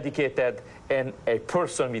 dedicated, and a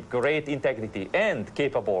person with great integrity and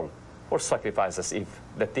capable for sacrifices if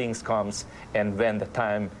the things comes and when the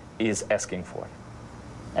time is asking for.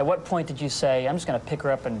 At what point did you say, I'm just going to pick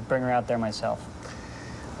her up and bring her out there myself?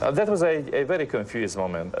 That was a very confused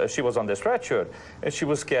moment. She was on the stretcher, and she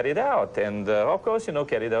was carried out. And of course, you know,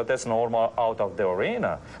 carried out, that's normal out of the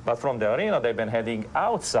arena. But from the arena, they've been heading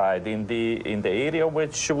outside in the area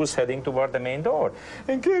which she was heading toward the main door.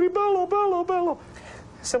 And Carrie, Bello, Bello, Bello.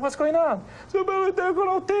 I said, what's going on? So, Bello, they're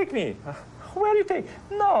going to take me. Where do you take?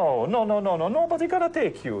 No, nobody gonna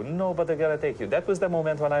take you. Nobody gonna take you. That was the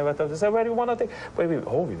moment when I went up to say, where do you want to take?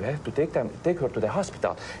 Oh, we have to take her to the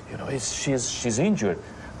hospital. You know, she's injured.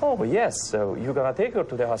 Oh, yes, so you're gonna take her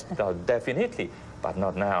to the hospital, definitely. But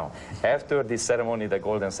not now. After this ceremony, the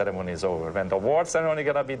golden ceremony is over. When the award ceremony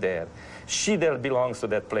gonna be there, she there belongs to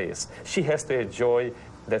that place. She has to enjoy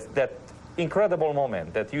that incredible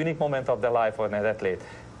moment, that unique moment of the life of an athlete,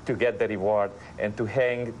 to get the reward and to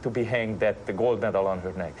be hanged the gold medal on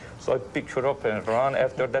her neck. So I picked her up and ran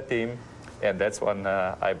after the team, and that's when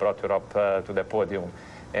I brought her up to the podium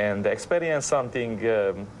and experienced something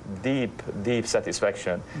deep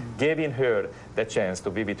satisfaction, giving her the chance to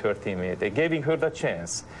be with her teammate, and giving her the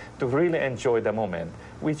chance to really enjoy the moment,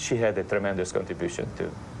 which she had a tremendous contribution to.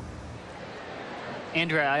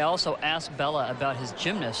 Andrea, I also asked Bella about his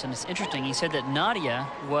gymnast, and it's interesting. He said that Nadia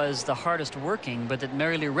was the hardest working, but that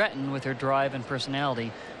Mary Lou Retton, with her drive and personality,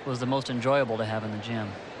 was the most enjoyable to have in the gym.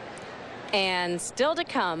 And still to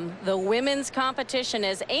come, the women's competition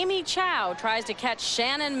as Amy Chow tries to catch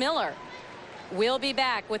Shannon Miller. We'll be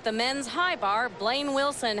back with the men's high bar. Blaine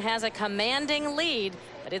Wilson has a commanding lead,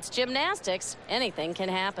 but it's gymnastics. Anything can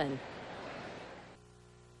happen.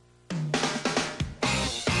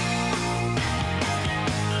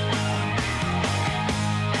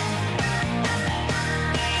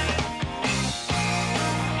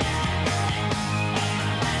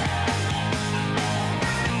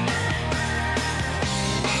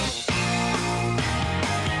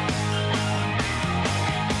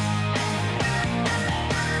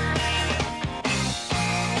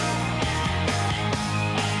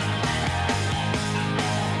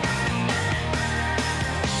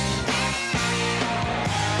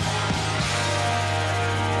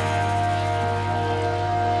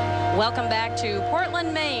 Welcome back to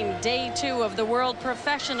Portland, Maine, day 2 of the World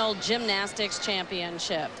Professional Gymnastics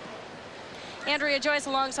Championship. Andrea Joyce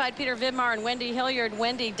alongside Peter Vidmar and Wendy Hilliard.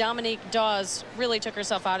 Wendy, Dominique Dawes really took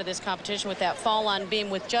herself out of this competition with that fall on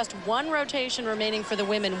beam. With just one rotation remaining for the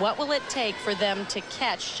women, what will it take for them to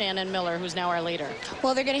catch Shannon Miller, who's now our leader?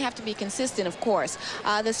 Well, they're going to have to be consistent, of course.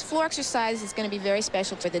 This floor exercise is going to be very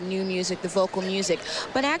special for the new music, the vocal music.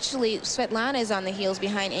 But actually, Svetlana is on the heels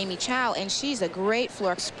behind Amy Chow, and she's a great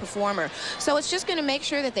floor performer. So it's just going to make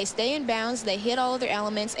sure that they stay in bounds, they hit all of their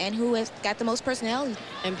elements, and who has got the most personality.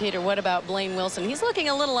 And Peter, what about Blaine Wilson? He's looking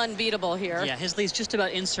a little unbeatable here. Yeah, his lead's just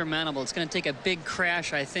about insurmountable. It's going to take a big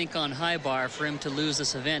crash, I think, on high bar for him to lose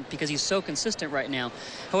this event because he's so consistent right now.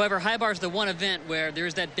 However, high bar is the one event where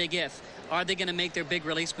there's that big if. Are they going to make their big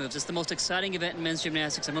release moves? It's the most exciting event in men's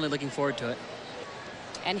gymnastics. I'm really looking forward to it.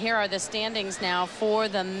 And here are the standings now for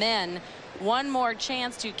the men. One more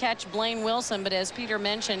chance to catch Blaine Wilson, but as Peter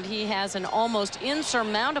mentioned, he has an almost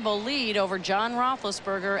insurmountable lead over John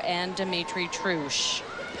Roethlisberger and Dimitri Trush.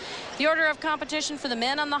 The order of competition for the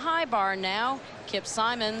men on the high bar now. Kip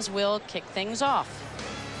Simons will kick things off.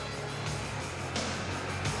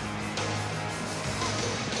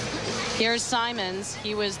 Here's Simons.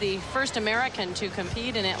 He was the first American to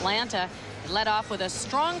compete in Atlanta. He led off with a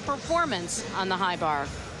strong performance on the high bar.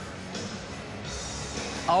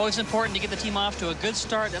 Always important to get the team off to a good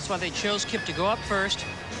start. That's why they chose Kip to go up first.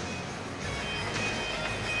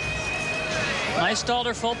 Nice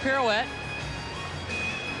Stalder full pirouette.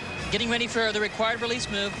 Getting ready for the required release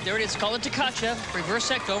move. There it is, called it Takacha. Reverse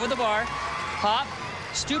sect over the bar. Hop,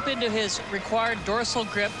 stoop into his required dorsal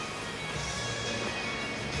grip.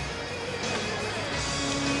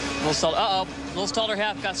 Little Stalder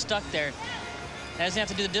half got stuck there. Doesn't have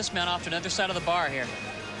to do the dismount off to another side of the bar here.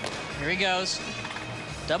 Here he goes.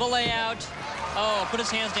 Double layout. Oh, put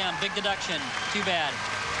his hands down. Big deduction. Too bad.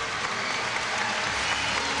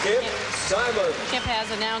 Kip Simons. Kip has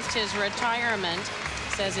announced his retirement.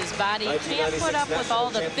 Says his body can't put up with all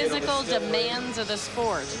the physical demands of the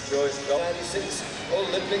sport.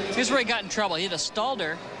 Here's where he got in trouble. He had a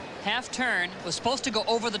Stalder half turn, was supposed to go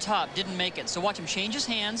over the top, didn't make it. So watch him change his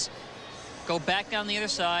hands, go back down the other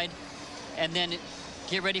side, and then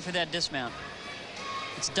get ready for that dismount.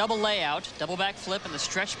 It's double layout, double back flip in the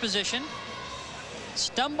stretched position.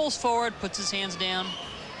 Stumbles forward, puts his hands down.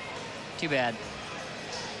 Too bad.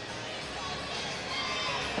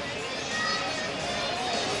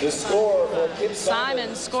 The score for Kip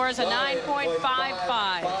Simon scores a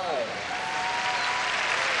 9.55.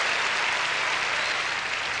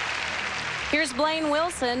 Here's Blaine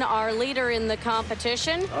Wilson, our leader in the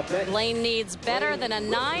competition. Blaine needs better than a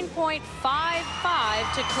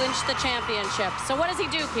 9.55 to clinch the championship. So what does he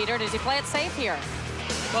do, Peter? Does he play it safe here?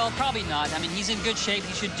 Well, probably not. I mean, he's in good shape.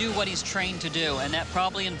 He should do what he's trained to do, and that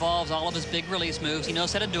probably involves all of his big release moves. He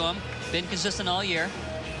knows how to do them. Been consistent all year.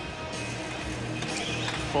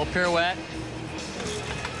 Full pirouette.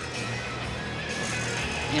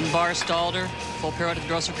 In-bar Stalder. Full pirouette at the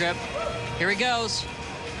dorsal grip. Here he goes.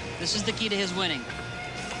 This is the key to his winning.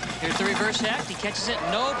 Here's the reverse hack. He catches it,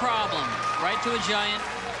 no problem. Right to a giant.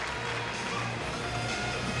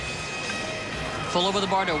 Full over the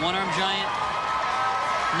bar to a one-arm giant.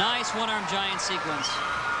 Nice one-arm giant sequence.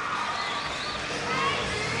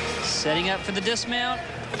 Setting up for the dismount.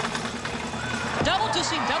 Double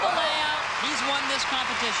two-seam, double layout. He's won this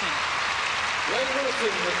competition.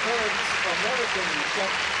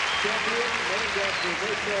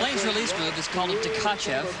 Blaine's release move is called a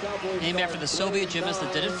Tkachev, named after the Soviet gymnast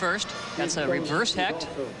that did it first. That's a reverse hecht.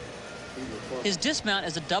 His dismount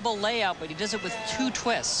is a double layout, but he does it with two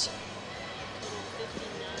twists.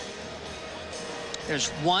 There's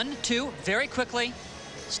 1, 2, very quickly.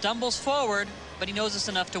 Stumbles forward, but he knows it's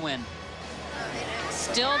enough to win.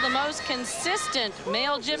 Still the most consistent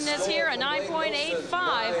male gymnast here, a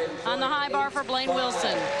 9.85 on the high bar for Blaine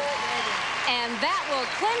Wilson. And that will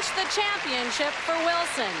clinch the championship for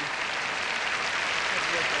Wilson.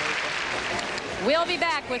 We'll be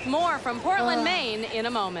back with more from Portland, Maine in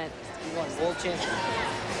a moment.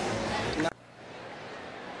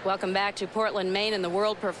 Welcome back to Portland, Maine in the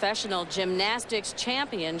World Professional Gymnastics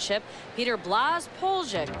Championship. Peter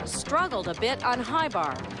Blas-Poljic struggled a bit on high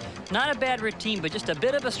bar. Not a bad routine, but just a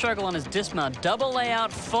bit of a struggle on his dismount. Double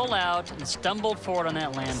layout, full out, and stumbled forward on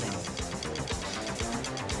that landing.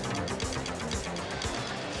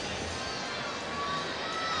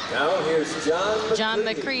 Now here's John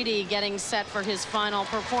McCready getting set for his final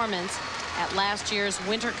performance. At last year's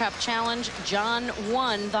Winter Cup Challenge, John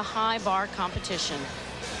won the high bar competition.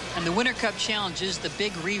 And the Winter Cup Challenge is the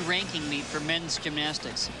big re-ranking meet for men's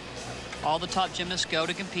gymnastics. All the top gymnasts go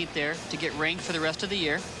to compete there to get ranked for the rest of the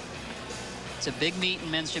year. It's a big meet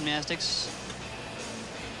in men's gymnastics.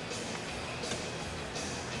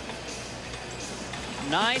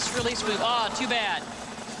 Nice release move. Oh, too bad.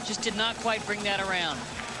 Just did not quite bring that around.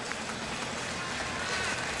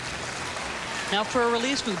 Now for a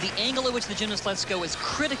release move, the angle at which the gymnast lets go is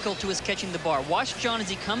critical to his catching the bar. Watch John as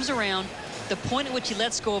he comes around, the point at which he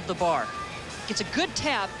lets go of the bar. Gets a good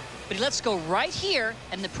tap, but he lets go right here,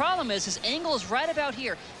 and the problem is his angle is right about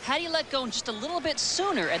here. Had he let go just a little bit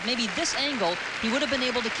sooner at maybe this angle, he would have been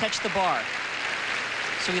able to catch the bar.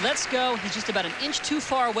 So he lets go. He's just about an inch too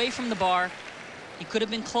far away from the bar. He could have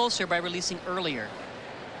been closer by releasing earlier.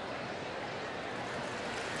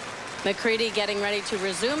 McCready getting ready to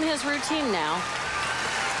resume his routine now.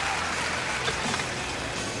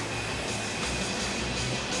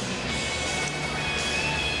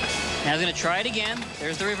 Now he's going to try it again.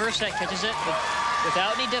 There's the reverse set, catches it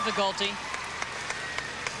without any difficulty.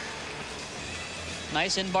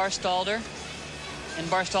 Nice in-bar Stalder.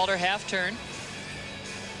 In-bar Stalder half turn.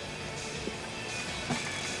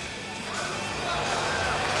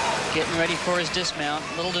 Getting ready for his dismount.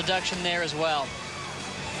 A little deduction there as well.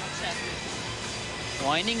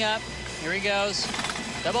 Winding up. Here he goes.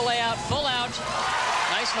 Double layout, full out.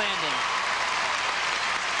 Nice landing.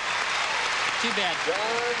 Too bad. John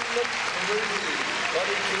McCready,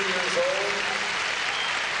 22 years old.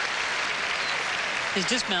 His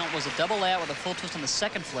dismount was a double layout with a full twist on the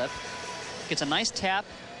second flip. Gets a nice tap,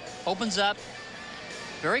 opens up,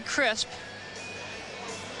 very crisp.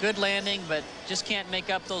 Good landing, but just can't make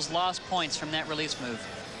up those lost points from that release move.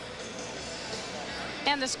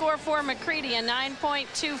 And the score for McCready, a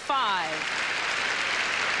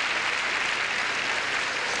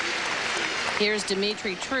 9.25. Here's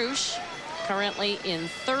Dimitri Trush, currently in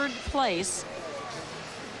third place,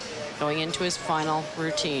 going into his final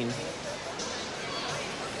routine.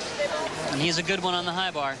 And he's a good one on the high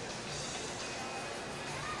bar.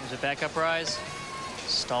 There's a backup rise.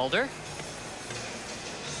 Stalder.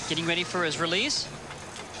 Getting ready for his release.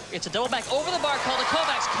 It's a double back over the bar called a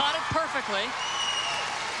Kovacs. Caught it perfectly.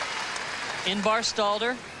 In-bar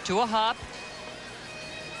Stalder to a hop.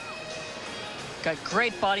 Got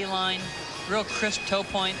great body line, Real crisp toe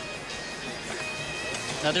point.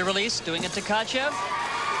 Another release, doing it to Tkachev.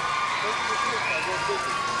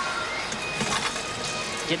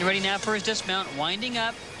 Getting ready now for his dismount, winding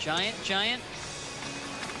up, giant.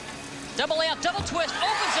 Double layout, double twist,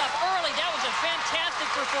 opens up early. That was a fantastic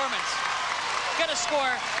performance. Gonna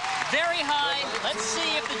score very high. Let's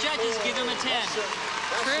see if the judges give him a 10.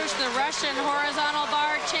 Trush, the Russian horizontal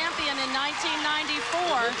bar champion in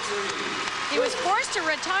 1994. He was forced to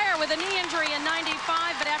retire with a knee injury in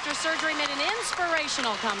 95, but after surgery made an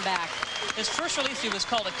inspirational comeback. His first release was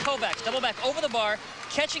called a Kovacs, double back over the bar,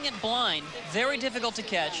 catching it blind, very difficult to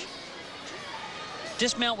catch.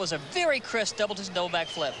 Dismount was a very crisp double twist, double back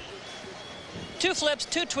flip. 2 flips,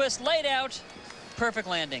 2 twists, laid out, perfect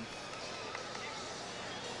landing.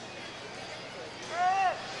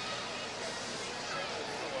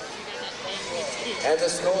 And the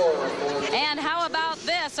score. And how about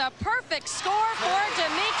this? A perfect score for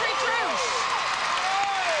Dmitry Trush.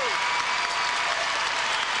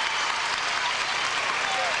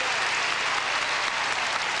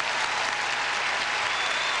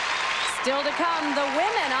 Still to come, the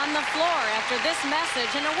women on the floor after this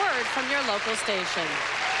message and a word from your local station.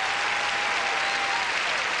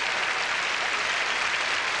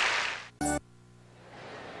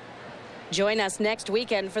 Join us next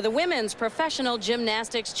weekend for the Women's Professional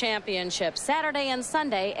Gymnastics Championship, Saturday and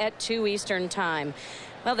Sunday at 2 Eastern Time.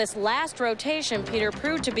 Well, this last rotation, Peter,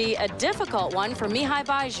 proved to be a difficult one for Mihai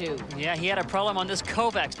Baiju. Yeah, he had a problem on this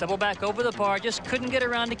Kovacs, double back over the bar, just couldn't get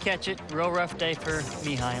around to catch it. Real rough day for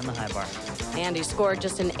Mihai on the high bar. And he scored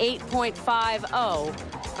just an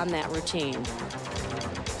 8.50 on that routine.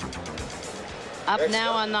 Up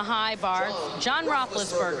now on the high bar, John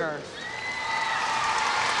Roethlisberger.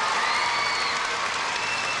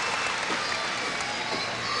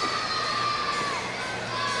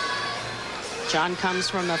 John comes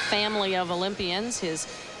from a family of Olympians. His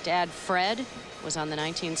dad, Fred, was on the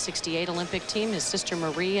 1968 Olympic team. His sister,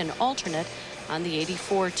 Marie, an alternate on the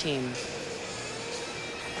 84 team.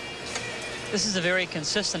 This is a very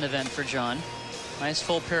consistent event for John. Nice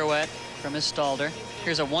full pirouette from his Stalder.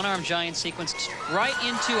 Here's a one-arm giant sequence right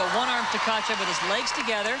into a one-arm Tkachev with his legs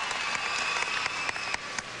together.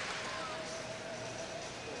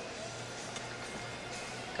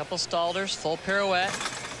 Couple Stalders, full pirouette.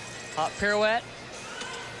 Hop pirouette.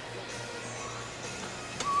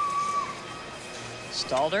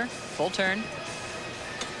 Stalder, full turn.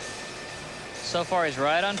 So far, he's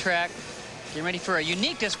right on track. Getting ready for a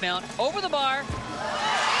unique dismount over the bar.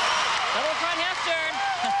 Double front half turn.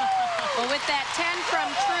 Well, with that 10 from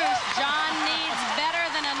Trush, John needs better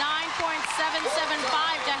than a 9.775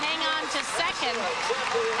 to hang on to second.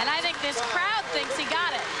 And I think this crowd thinks he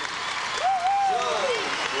got it.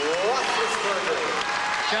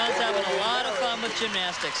 John's having a lot of fun with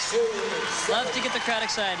gymnastics. Loves to get the crowd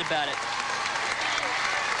excited about it.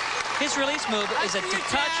 His release move is a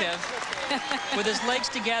Tkachev with his legs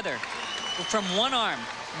together from one arm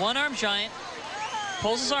giant,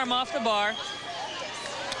 pulls his arm off the bar,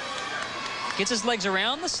 gets his legs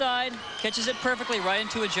around the side, catches it perfectly right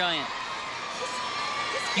into a giant.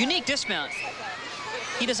 Unique dismount.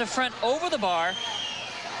 He does a front over the bar,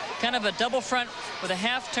 kind of a double front with a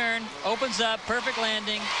half turn, opens up, perfect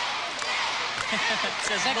landing. The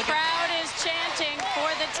crowd is chanting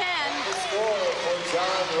for the 10.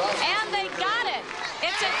 And they got it.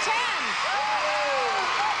 It's a 10.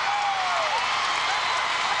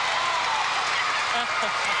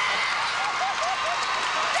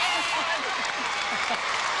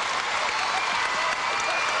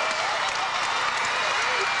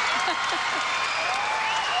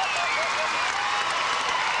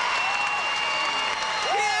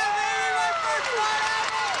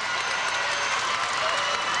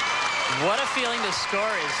 What a feeling to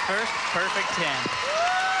score his first perfect 10.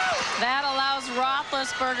 That allows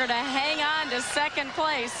Roethlisberger to hang on to second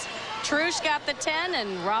place. Trush got the 10,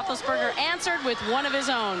 and Roethlisberger answered with one of his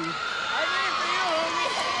own.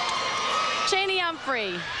 Cheney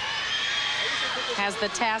Humphrey has the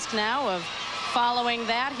task now of following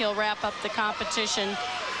that. He'll wrap up the competition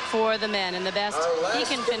for the men, and the best he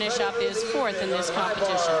can finish up is fourth in this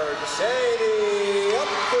competition.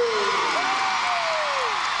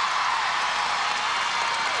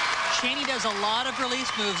 Cheney does a lot of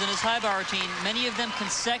release moves in his high bar routine, many of them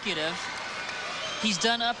consecutive. He's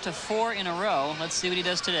done up to 4 in a row. Let's see what he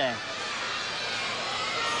does today.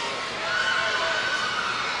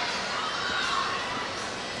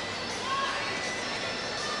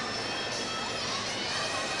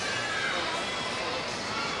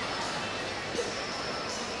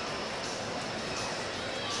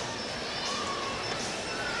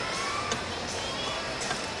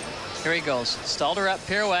 Here he goes. Stalled her up,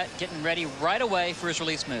 pirouette, getting ready right away for his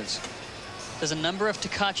release moves. Does a number of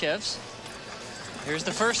Tkachevs. Here's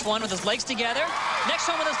the first one with his legs together. Next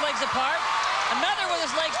one with his legs apart. Another with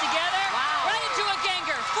his legs together. Wow. Right into a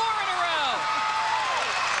Ganger. 4 in a row.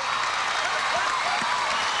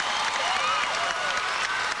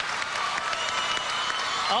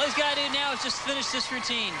 All he's got to do now is just finish this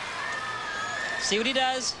routine. See what he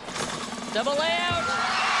does. Double layout. Little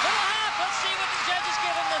hop. Let's see what the judges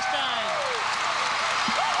give him this time.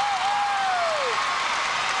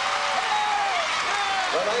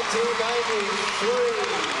 The 1993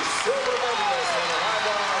 silver medalist in high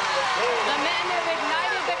bar. The men have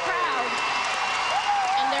ignited the crowd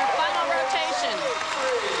in their final rotation.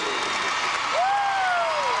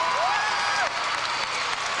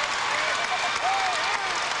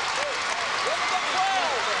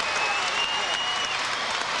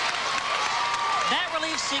 That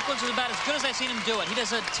relief sequence was about as good as I've seen him do it. He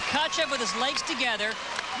does a Tkachev with his legs together,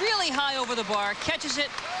 really high over the bar, catches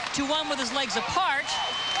it to one with his legs apart.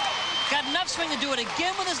 Got enough swing to do it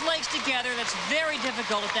again with his legs together. That's very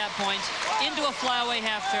difficult at that point. Into a flyaway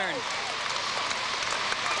half turn.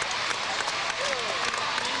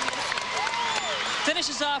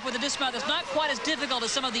 Finishes off with a dismount that's not quite as difficult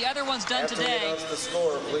as some of the other ones done today.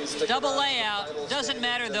 Double layout. Doesn't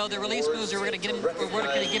matter though. The release moves are going to give him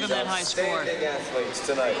that high score.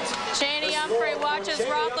 Cheney Humphrey watches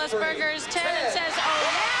Roethlisberger's 10 and says, "Oh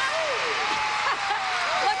yeah."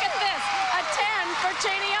 Look at this, a 10 for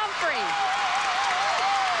Cheney Humphrey.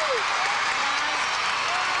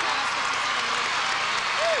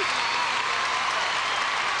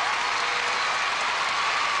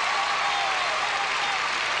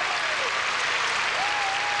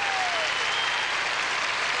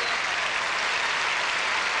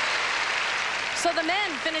 So the men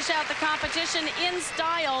finish out the competition in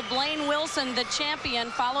style. Blaine Wilson, the champion,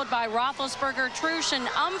 followed by Roethlisberger, Trush, and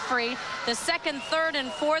Humphrey, the second, third,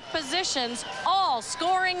 and fourth positions, all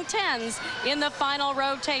scoring 10s in the final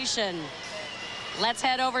rotation. Let's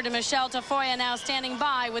head over to Michelle Tafoya now standing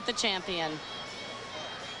by with the champion.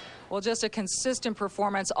 Well, just a consistent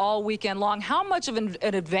performance all weekend long. How much of an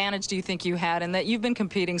advantage do you think you had in that you've been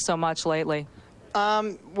competing so much lately?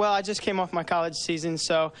 Well, I just came off my college season,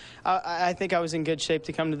 so I think I was in good shape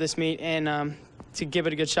to come to this meet and to give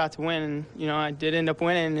it a good shot to win. And, you know, I did end up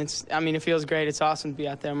winning. It feels great. It's awesome to be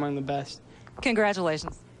out there among the best.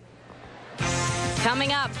 Congratulations.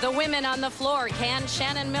 Coming up, the women on the floor. Can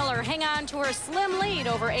Shannon Miller hang on to her slim lead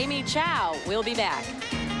over Amy Chow? We'll be back.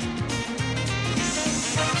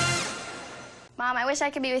 Mom, I wish I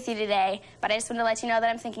could be with you today, but I just want to let you know that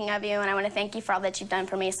I'm thinking of you, and I want to thank you for all that you've done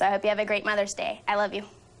for me, so I hope you have a great Mother's Day. I love you.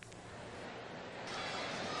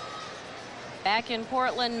 Back in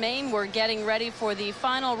Portland, Maine, we're getting ready for the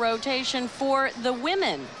final rotation for the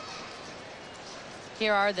women.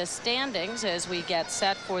 Here are the standings as we get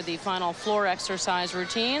set for the final floor exercise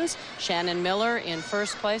routines. Shannon Miller in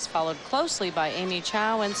first place, followed closely by Amy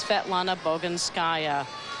Chow and Svetlana Boganskaya.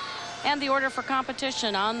 And the order for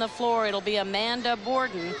competition on the floor, it'll be Amanda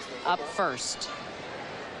Borden up first.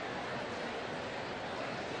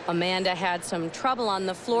 Amanda had some trouble on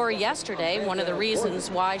the floor yesterday, one of the reasons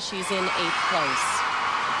why she's in 8th place.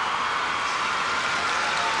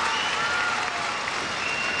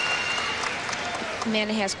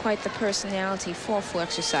 Amanda has quite the personality for floor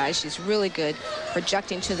exercise. She's really good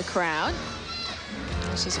projecting to the crowd.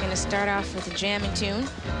 She's going to start off with a jamming tune,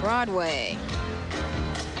 Broadway.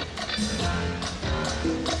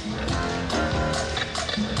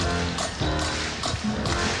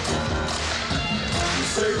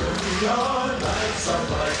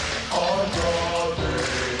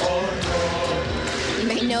 You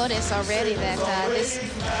may notice already that this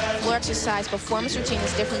floor exercise performance routine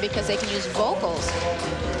is different because they can use vocals.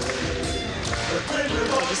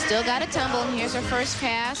 But you still got to tumble. And here's her first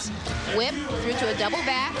pass. Whip through to a double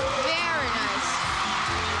back. Very nice.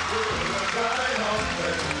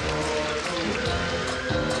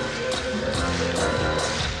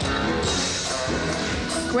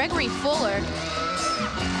 Gregory Fuller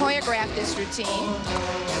choreographed this routine.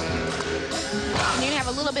 And you have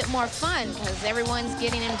a little bit more fun because everyone's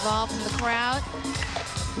getting involved in the crowd.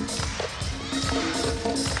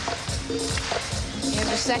 Here's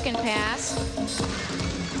her second pass.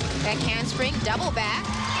 Back handspring, double back.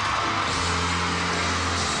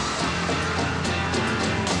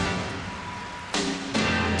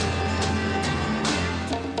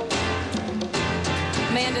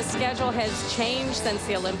 Amanda's schedule has changed since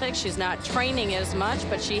the Olympics. She's not training as much,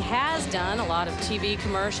 but she has done a lot of TV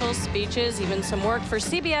commercials, speeches, even some work for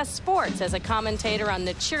CBS Sports as a commentator on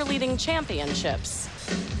the cheerleading championships.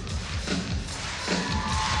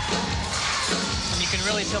 can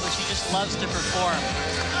really tell that she just loves to perform.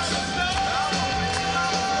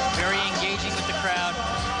 Very engaging with the crowd.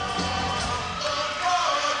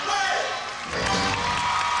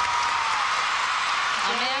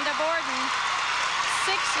 Amanda Borden,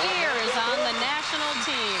 6 years on the national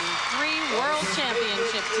team, 3 world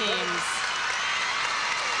championship teams.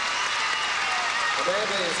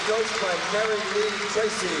 Amanda is coached by Carrie Lee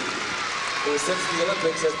Tracy, who since the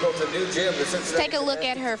Olympics has built a new gym. Let's take a look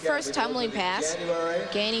at her first tumbling pass.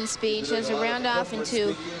 Gaining speed, she has a round off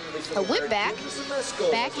into a whip back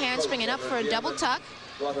handspring, and up for a double tuck.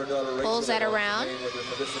 Pulls that around.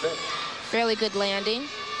 Fairly good landing.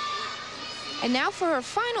 And now for her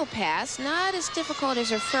final pass, not as difficult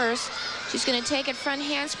as her first. She's going to take it front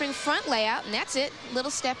handspring, front layout, and that's it.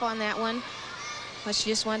 Little step on that one. But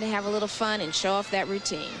she just wanted to have a little fun and show off that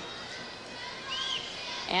routine.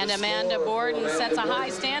 And Amanda Borden sets a high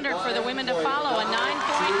standard for the women to follow, a 9.925.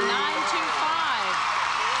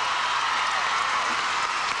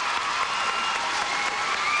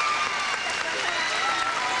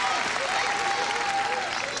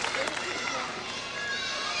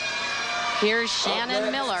 Here's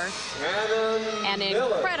Shannon Miller. An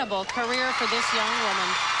incredible career for this young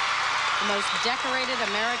woman. The most decorated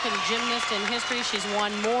American gymnast in history. She's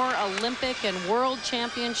won more Olympic and World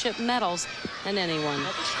Championship medals than anyone.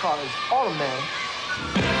 This car is automatic.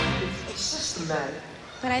 It's systematic.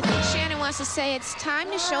 But I think Shannon wants to say it's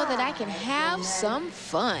time to show that I can have some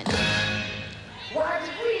fun. What's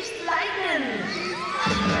greased lightning?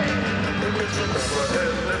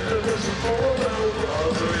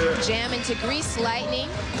 Jam into Grease Lightning.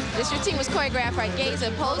 This routine was choreographed by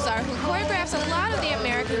Geza Pozar, who choreographs a lot of the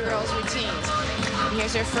American girls' routines. And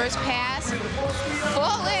here's her first pass.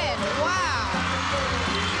 Full in. Wow.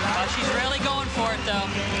 She's really going for it, though.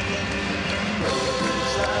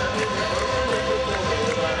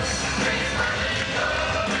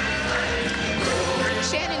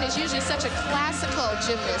 Shannon is usually such a classical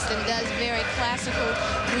gymnast and does very classical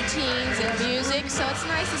routines and music, so it's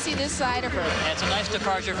nice to see this side of her. Yeah, it's a nice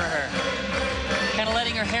departure for her. Kind of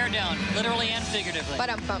letting her hair down, literally and figuratively.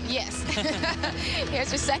 Yes.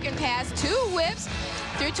 Here's her second pass, 2 whips,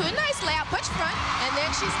 through to a nice layout, punch front, and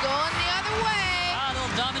then she's going the other way. Ah, a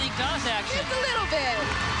little Dominique Dawes action. Just a little bit.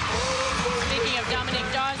 Speaking of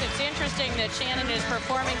Dominique Dawes, it's interesting that Shannon is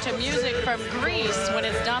performing to music from Grease when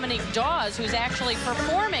it's Dominique Dawes who's actually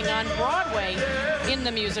performing on Broadway in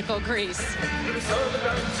the musical Grease.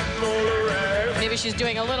 Maybe she's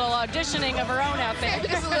doing a little auditioning of her own outfit. Maybe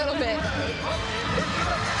just a little bit.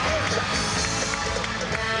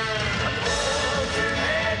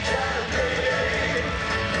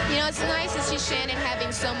 You know, it's nice to see Shannon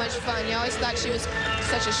having so much fun. You always thought she was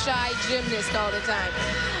such a shy gymnast all the time.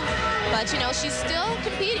 But, you know, she's still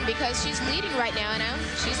competing because she's leading right now. And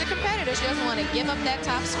she's a competitor. She doesn't want to give up that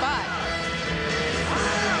top spot.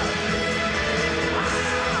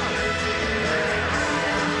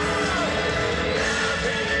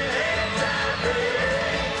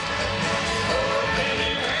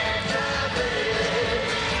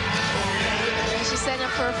 And she's setting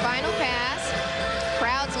up for her final pass.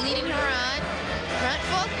 Crowd's leading her on. Front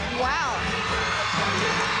foot. Wow.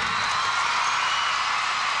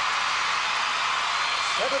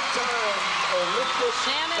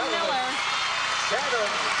 Shannon Miller.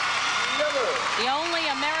 The only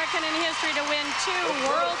American in history to win 2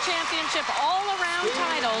 World Championship all-around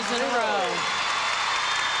titles in a row.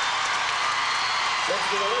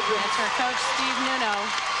 That's her coach, Steve Nuno.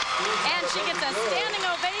 And she gets a standing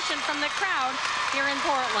ovation from the crowd here in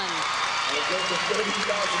Portland.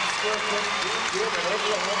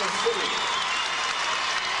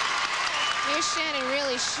 Here's Shannon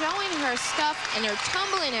really showing her stuff in her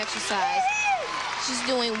tumbling exercise. She's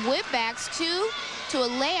doing whip backs to a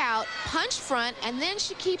layout, punch front, and then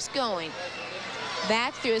she keeps going.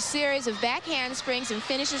 Back through a series of back handsprings and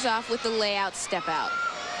finishes off with the layout step out.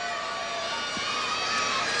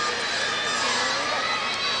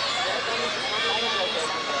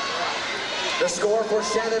 The score for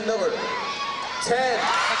Shannon Miller, 10.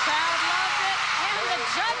 The crowd loved it, and the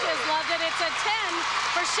judges loved it. It's a 10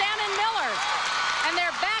 for Shannon Miller. And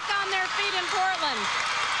they're back on their feet in Portland.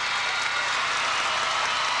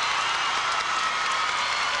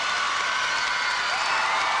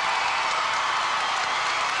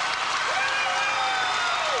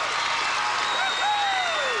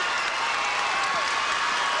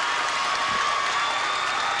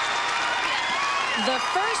 The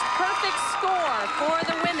first perfect score for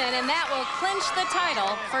the women, and that will clinch the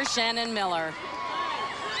title for Shannon Miller.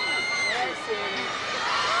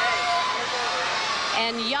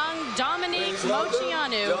 And young Dominique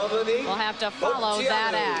Moceanu will have to follow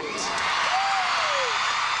that act.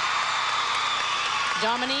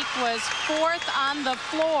 Dominique was 4th on the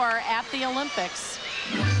floor at the Olympics.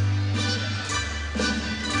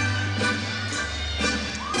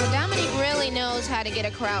 Well, Dominique really knows how to get a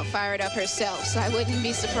crowd fired up herself, so I wouldn't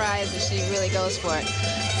be surprised if she really goes for it.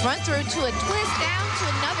 Front through to a twist, down to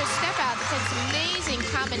another step out. That's amazing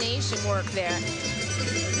combination work there.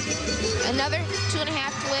 Another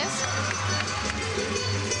 2.5 twist.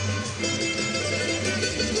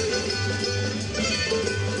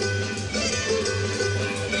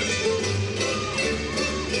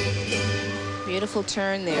 Beautiful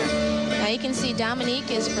turn there. Now you can see Dominique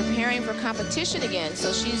is preparing for competition again,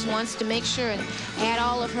 so she wants to make sure and add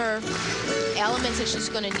all of her elements that she's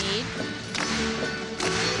going to need.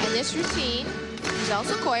 And this routine is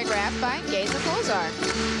also choreographed by Geza Kozar.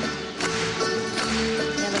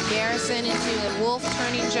 Now the Garrison into a wolf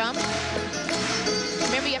turning jump.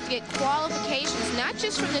 Remember, you have to get qualifications, not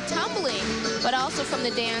just from the tumbling, but also from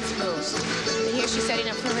the dance moves. And here she's setting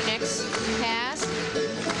up for her next pass.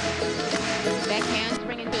 Back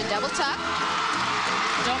handspring into a double tuck.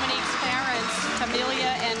 Dominique's parents,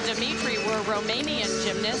 Camelia and Dimitri, were Romanian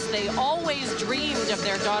gymnasts. They always dreamed of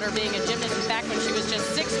their daughter being a gymnast. In fact, when she was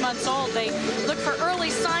just 6 months old, they looked for early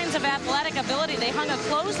signs of athletic ability. They hung a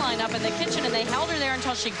clothesline up in the kitchen, and they held her there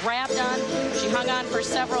until she grabbed on. She hung on for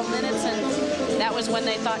several minutes, and that was when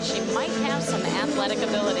they thought she might have some athletic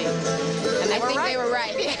ability. And I think they were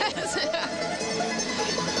right, yes.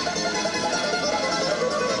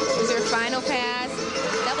 Here's her final pass.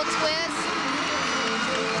 Double twist.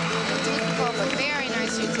 A very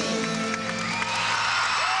nice routine.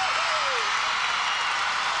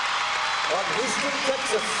 From Houston,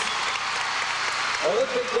 Texas,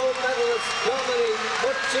 Olympic gold medalist Dominique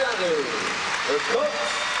Moceanu, her coach,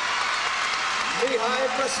 Mihai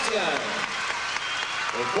Brestian,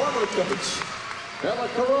 her former coach, Bella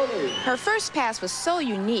Caroli. Her first pass was so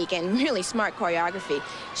unique and really smart choreography.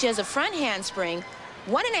 She has a front handspring,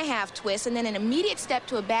 1.5 twists, and then an immediate step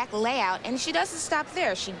to a back layout, and she doesn't stop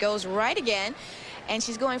there. She goes right again, and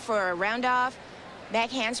she's going for a round off, back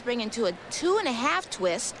handspring into a 2.5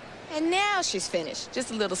 twist, and now she's finished. Just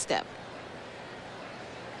a little step.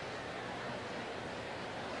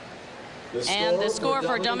 And the score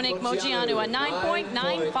for Dominique Moceanu, a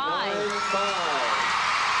 9.95.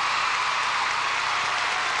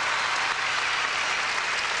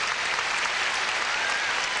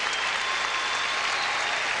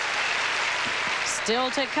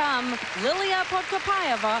 Still to come, Lilia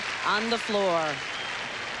Podkopayeva on the floor.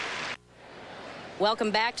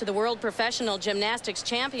 Welcome back to the World Professional Gymnastics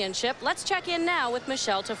Championship. Let's check in now with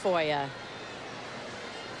Michelle Tafoya.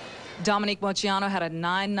 Dominique Moceanu had a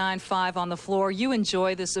 9.95 on the floor. You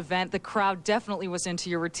enjoy this event. The crowd definitely was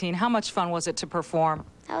into your routine. How much fun was it to perform?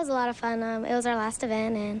 That was a lot of fun. It was our last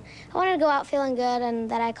event, and I wanted to go out feeling good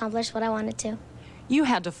and that I accomplished what I wanted to. You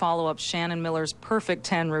had to follow up Shannon Miller's perfect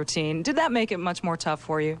 10 routine. Did that make it much more tough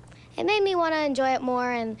for you? It made me want to enjoy it more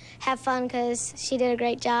and have fun because she did a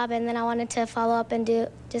great job, and then I wanted to follow up and do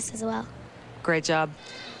just as well. Great job.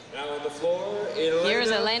 Now on the floor,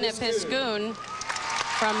 Here's Elena Piscun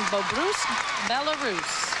from Bobrusk,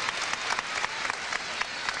 Belarus.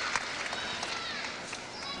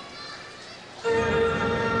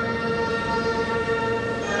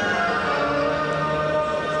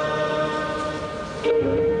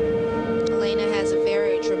 Elena has a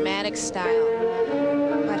very dramatic style,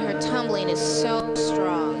 but her tumbling is so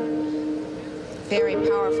strong. Very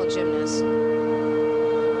powerful gymnast.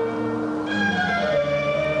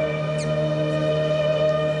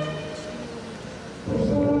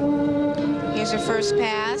 Here's her first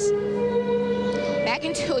pass. Back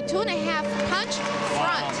into a 2.5 punch front.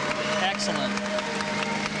 Wow. Excellent.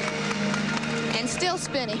 And still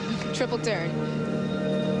spinning. Triple turn.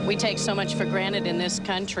 We take so much for granted in this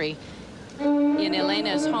country. In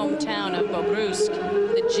Elena's hometown of Bobrusk,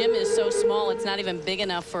 the gym is so small it's not even big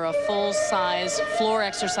enough for a full-size floor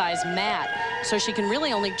exercise mat. So she can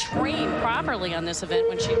really only train properly on this event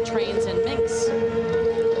when she trains in Minsk.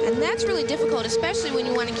 And that's really difficult, especially when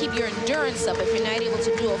you want to keep your endurance up if you're not able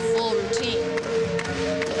to do a full routine.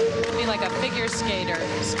 It'd be like a figure skater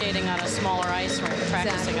skating on a smaller ice rink,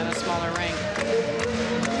 practicing on a smaller rink.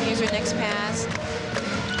 Here's her next pass.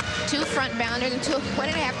 2 front bounders into a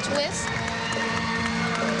 1.5 twist.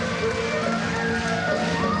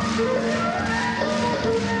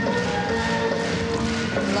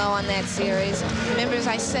 Low on that series. Remember, as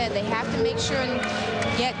I said, they have to make sure and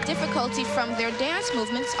get difficulty from their dance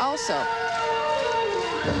movements also.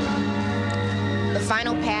 The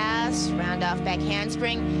final pass, round off back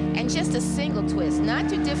handspring, and just a single twist, not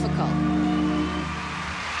too difficult.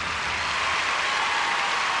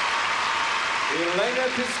 Elena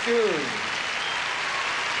Piscun,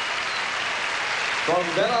 From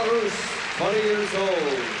Belarus, 20 years old,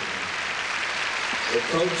 the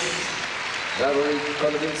coach, Valerie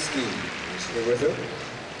Konodinsky, is here with her.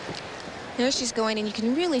 Here she's going, and you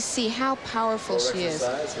can really see how powerful she is.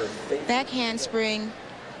 Back handspring,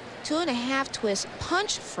 2.5 twist,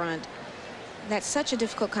 punch front. That's such a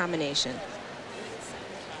difficult combination.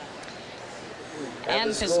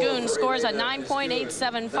 And Piscoon scores a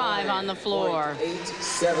 9.875 on the floor.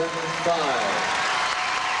 875.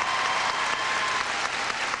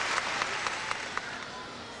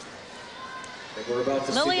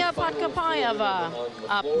 Lilia Podkopayeva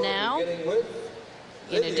up now.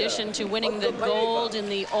 In addition to winning the gold in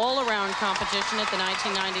the all-around competition at the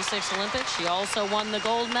 1996 Olympics, she also won the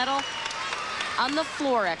gold medal on the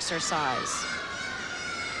floor exercise.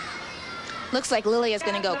 Looks like Lilia's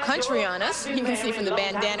going to go country on us. You can see from the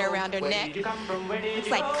bandana around her neck. Looks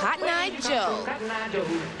like Cotton Eye Joe.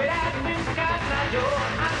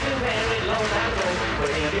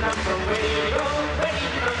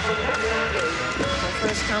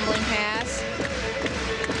 First tumbling pass.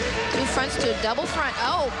 2 fronts to a double front.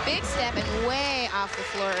 Oh, big step and way off the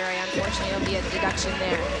floor area. Unfortunately, there'll be a deduction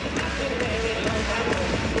there.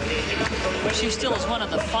 She still is one of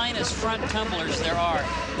the finest front tumblers there are.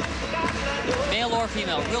 Male or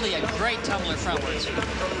female, really a great tumbler frontwards.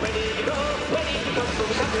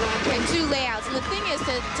 And 2 layouts. And the thing is,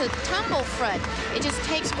 to tumble front, it just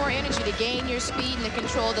takes more energy to gain your speed and to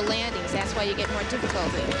control the landings. That's why you get more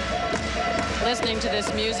difficulty. Listening to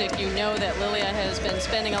this music, you know that Lilia has been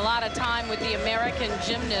spending a lot of time with the American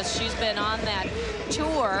gymnasts. She's been on that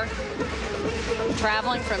tour,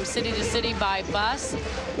 traveling from city to city by bus.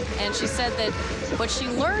 And she said that what she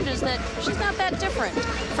learned is that she's not that different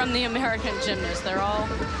from the American gymnasts. They're all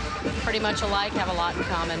pretty much alike, have a lot in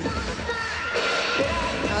common.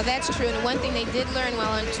 Oh, that's true. And one thing they did learn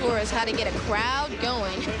while on tour is how to get a crowd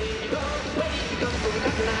going.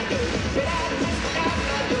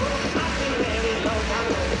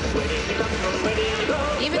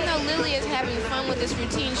 Even though Lily is having fun with this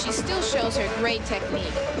routine, she still shows her great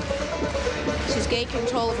technique. She's gained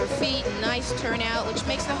control of her feet, and nice turnout, which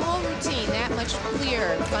makes the whole routine that much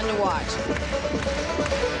clearer and fun to watch.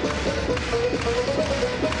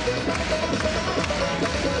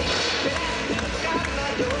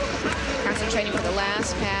 Concentrating for the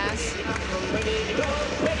last pass.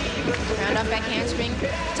 Round off back handspring,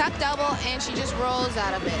 tuck double, and she just rolls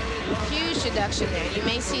out of it. Huge deduction there. You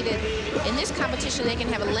may see that in this competition they can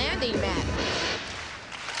have a landing mat.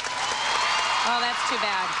 Oh, that's too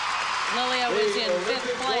bad. Lilia was in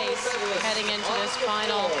 5th place heading into this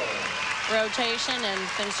final rotation, and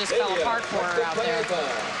things just fell apart for her out there.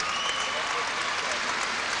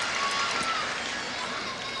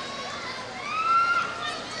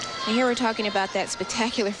 And here we're talking about that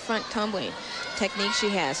spectacular front tumbling technique she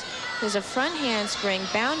has. There's a front handspring,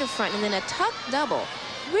 bounder front, and then a tuck double.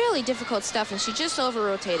 Really difficult stuff, and she just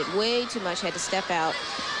over-rotated way too much, had to step out.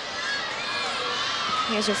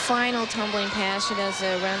 Here's her final tumbling pass. She does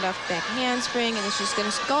a round off back handspring, and then she's going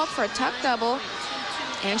to go up for a tuck double,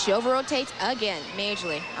 and she over-rotates again,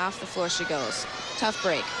 majorly. Off the floor she goes. Tough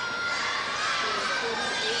break.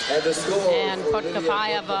 And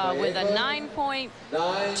Podkopayeva with a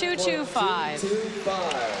 9.225.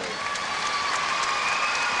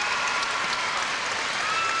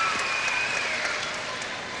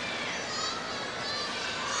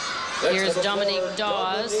 Here's Dominique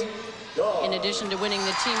Dawes. In addition to winning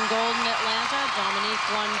the team gold in Atlanta,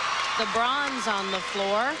 Dominique won the bronze on the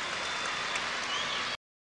floor.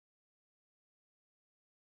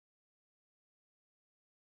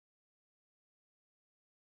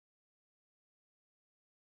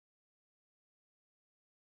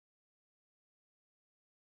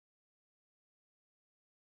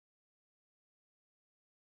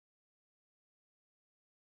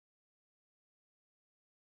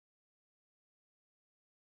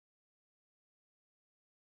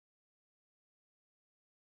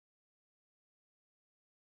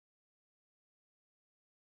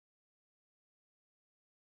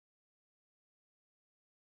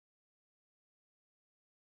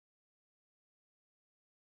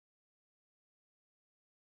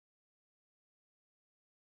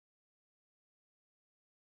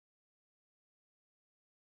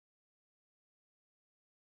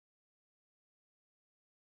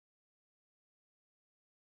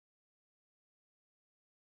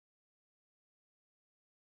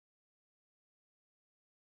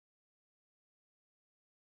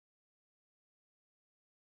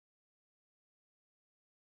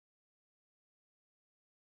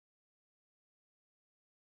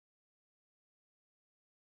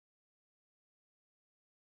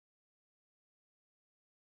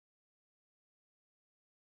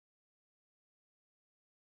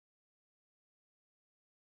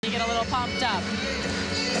 get a little pumped up.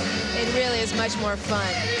 It really is much more fun.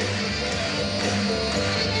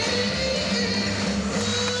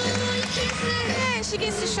 And she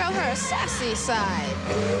gets to show her sassy side.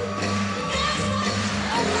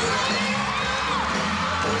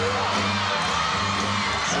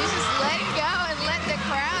 She's just letting go and letting the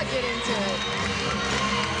crowd get into it.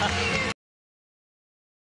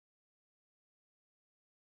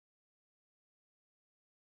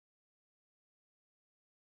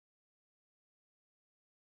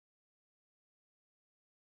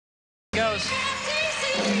 Goes.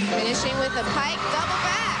 Finishing with a pike double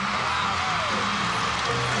back.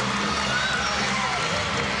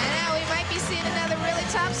 And now we might be seeing another really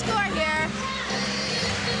top score here.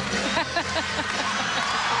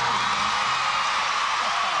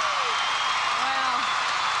 Well,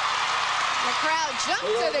 the crowd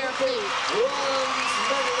jumped to their feet.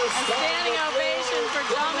 A standing ovation for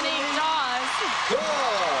Dominique Dawes.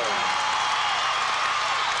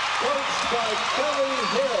 Coached by Kelly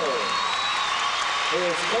Hill. He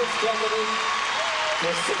has coached Dominique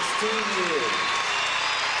for 16 years.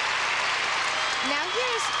 Now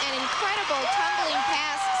here's an incredible tumbling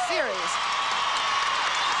pass series.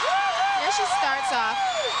 There she starts off,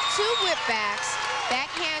 2 whip backs, back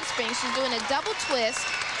handspring. She's doing a double twist.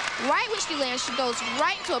 Right when she lands, she goes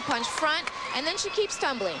right into a punch front, and then she keeps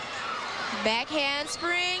tumbling. Back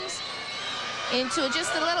handsprings into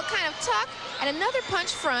just a little kind of tuck, and another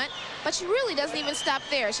punch front, but she really doesn't even stop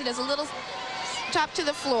there. She does a little top to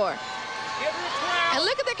the floor. And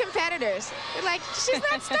look at the competitors. They're like, she's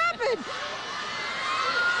not stopping.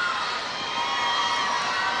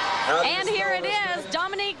 And here it is,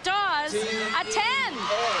 Dominique Dawes, a 10.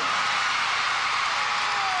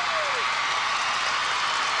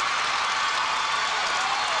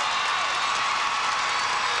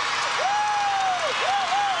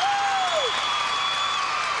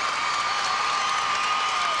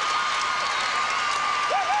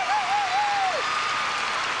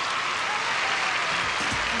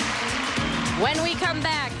 When we come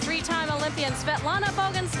back, 3-time Olympian Svetlana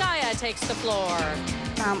Boganskaya takes the floor.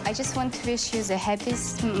 I just want to wish you the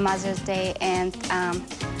happiest Mother's Day, and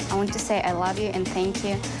I want to say I love you and thank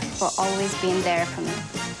you for always being there for me.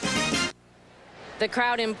 The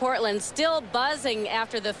crowd in Portland still buzzing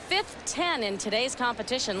after the 5th 10 in today's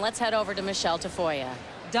competition. Let's head over to Michelle Tafoya.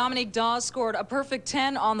 Dominique Dawes scored a perfect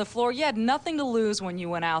 10 on the floor. You had nothing to lose when you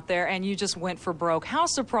went out there, and you just went for broke. How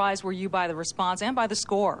surprised were you by the response and by the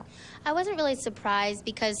score? I wasn't really surprised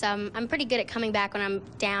because I'm pretty good at coming back when I'm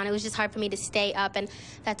down. It was just hard for me to stay up, and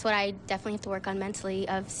that's what I definitely have to work on mentally,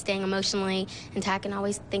 of staying emotionally intact and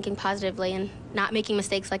always thinking positively and not making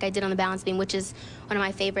mistakes like I did on the balance beam, which is one of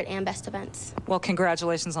my favorite and best events. Well,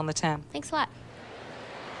 congratulations on the 10. Thanks a lot.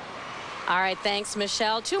 All right, thanks,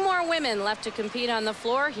 Michelle. 2 more women left to compete on the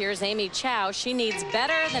floor. Here's Amy Chow. She needs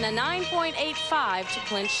better than a 9.85 to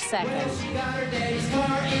clinch second.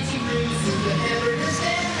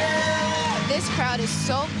 This crowd is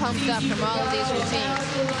so pumped up from all of these routines.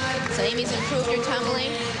 So Amy's improved her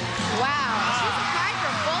tumbling. Wow, she's a high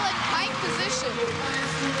for bullet pike position.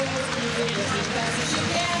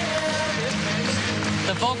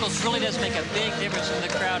 The vocals really does make a big difference in the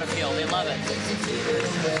crowd appeal. They love it.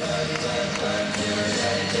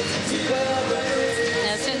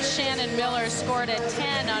 Now, since Shannon Miller scored a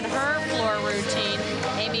 10 on her floor routine,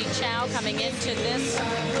 Amy Chow coming into this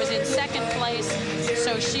was in 2nd place,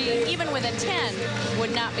 so she, even with a 10,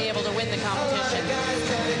 would not be able to win the competition.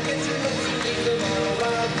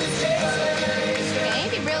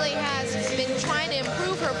 Amy really has been trying to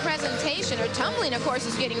improve her presentation. Her tumbling, of course,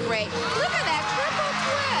 is getting great. Look at that triple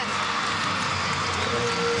twist.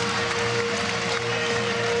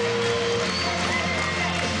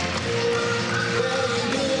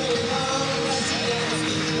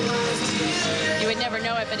 You would never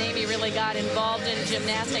know it, but Amy really got involved in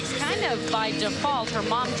gymnastics kind of by default. Her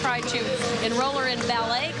mom tried to enroll her in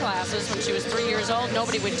ballet classes when she was 3 years old.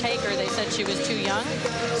 Nobody would take her. They said she was too young.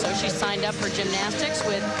 So she signed up for gymnastics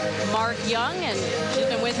with Mark Young, and she's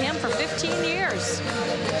been with him for 15 years.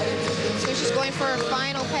 So she's going for her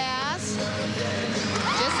final pass.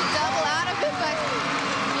 Just a double out of it, but,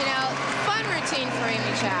 you know, fun routine for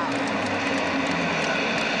Amy Chow.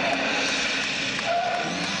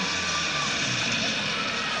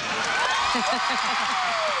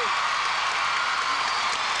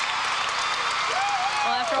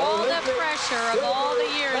 Well, after all the pressure of all the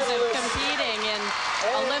years of competing in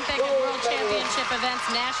Olympic and World Championship events,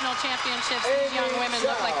 national championships, these young women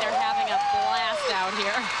look like they're having a blast out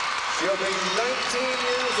here. She'll be 19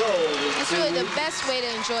 years old. It's really the best way to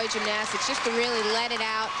enjoy gymnastics, just to really let it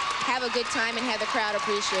out, have a good time, and have the crowd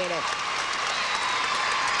appreciate it.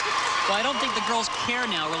 Well, I don't think the girls care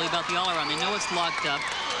now really about the all-around. They know it's locked up.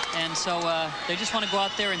 And so they just want to go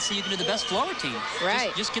out there and see who can do the best floor routine.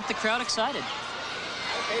 Right. Just get the crowd excited.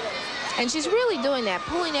 And she's really doing that,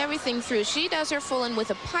 pulling everything through. She does her full-in with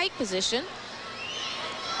a pike position.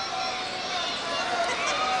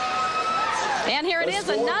 And here it is,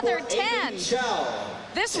 another 10. This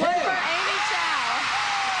one for Amy Chow.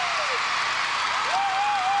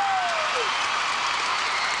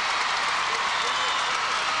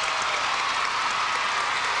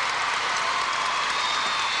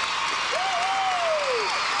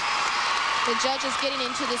 The judges getting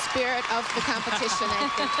into the spirit of the competition, I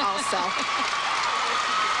think, also.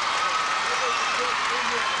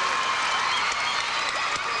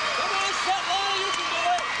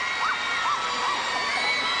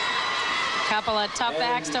 Couple of tough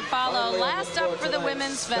acts to follow. Last up for the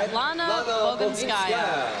women, Svetlana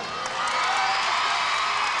Boginskaya.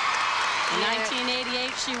 In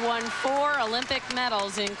 1988, she won 4 Olympic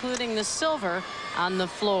medals, including the silver on the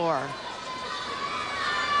floor.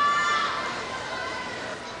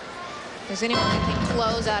 There's anyone that can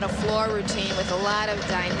close out a floor routine with a lot of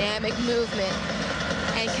dynamic movement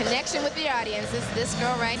and connection with the audience is this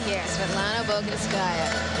girl right here, Svetlana Boginskaya.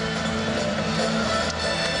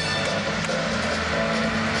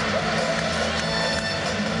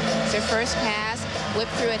 It's her first pass,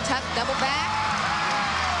 whipped through a tuck double back.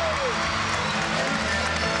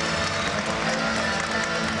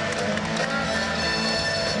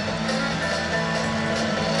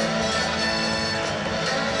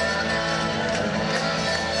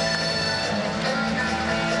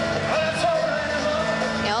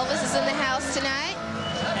 Elvis is in the house tonight.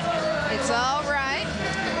 It's all right.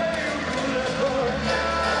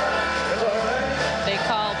 They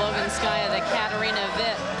call Boginskaya the Katarina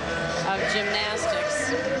Witt of gymnastics,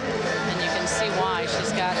 and you can see why.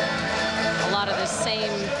 She's got a lot of the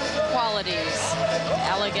same qualities: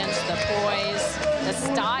 elegance, the poise, the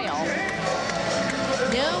style.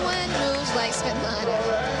 No one moves like Svetlana.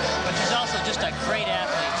 But she's also just a great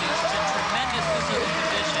athlete, too. She's in tremendous physical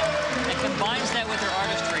condition and combines that with her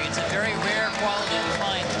artistry. It's a very rare quality to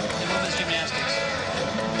find in women's gymnastics.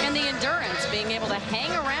 And the endurance, being able to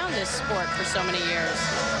hang around this sport for so many years.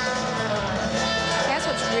 That's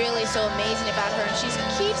what's really so amazing about her, and she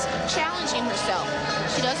keeps challenging herself.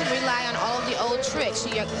 She doesn't rely on all of the old tricks. She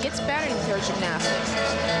gets better in her gymnastics.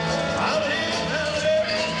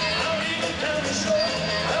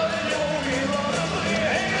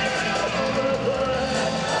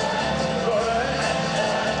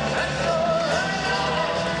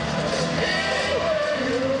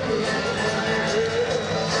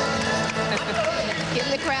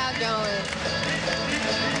 Getting the crowd going.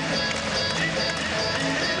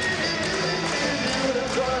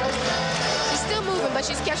 She's still moving, but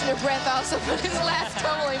she's catching her breath also for this last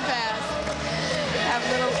tumbling pass. Have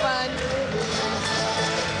a little fun.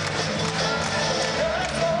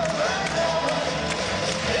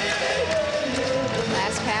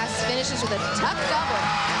 Last pass finishes with a tuck double.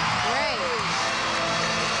 Great.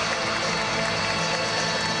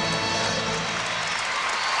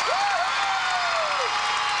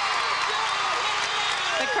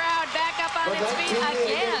 The crowd back up on its feet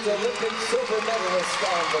again. Olympic silver medalist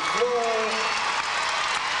on the floor.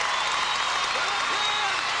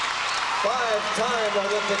 5-time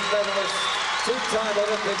Olympic medalist, 2-time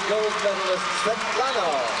Olympic gold medalist, Svetlana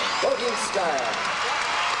Boginskaya.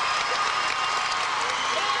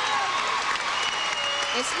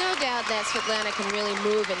 It's no doubt that Svetlana can really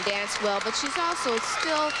move and dance well, but she's also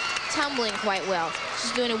still tumbling quite well.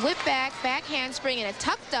 She's doing a whip back, back handspring, and a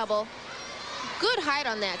tuck double. Good height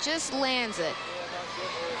on that, just lands it.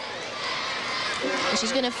 And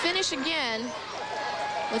she's going to finish again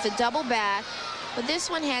with a double back, but this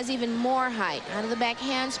one has even more height. Out of the back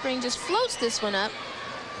handspring, just floats this one up.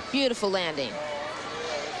 Beautiful landing.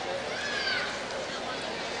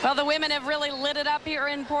 Well, the women have really lit it up here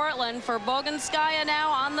in Portland. For Boginskaya now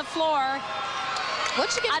on the floor.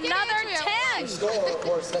 What's she gonna Another get 10. Score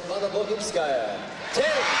for Svetlana Boginskaya. 10.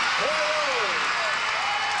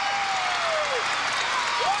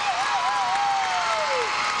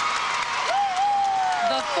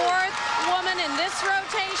 The 4th woman in this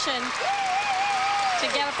rotation to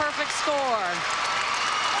get a perfect score.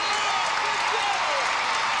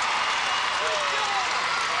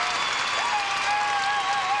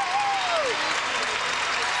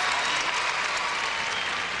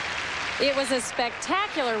 It was a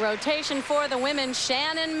spectacular rotation for the women.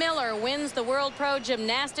 Shannon Miller wins the World Pro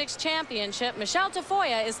Gymnastics Championship. Michelle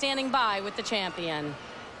Tafoya is standing by with the champion.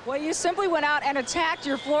 Well, you simply went out and attacked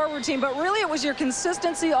your floor routine, but really it was your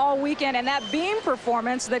consistency all weekend and that beam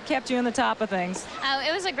performance that kept you in the top of things. Oh,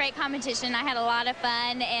 it was a great competition. I had a lot of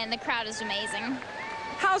fun, and the crowd is amazing.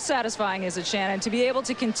 How satisfying is it, Shannon, to be able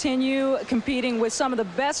to continue competing with some of the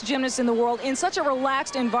best gymnasts in the world in such a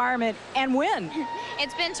relaxed environment and win?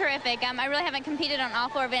 It's been terrific. I really haven't competed on all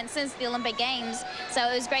 4 events since the Olympic Games, so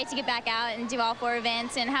it was great to get back out and do all 4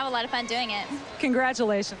 events and have a lot of fun doing it.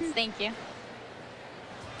 Congratulations. Thank you.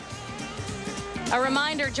 A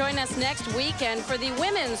reminder, join us next weekend for the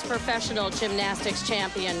Women's Professional Gymnastics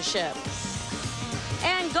Championship.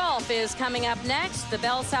 And golf is coming up next, the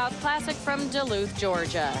Bell South Classic from Duluth,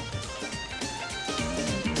 Georgia.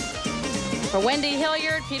 For Wendy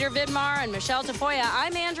Hilliard, Peter Vidmar, and Michelle Tafoya,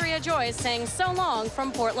 I'm Andrea Joyce saying so long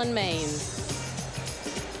from Portland, Maine.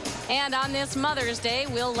 And on this Mother's Day,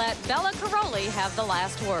 we'll let Bella Caroli have the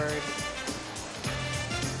last word.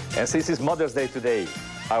 And since it's Mother's Day today,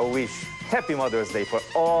 I wish Happy Mother's Day for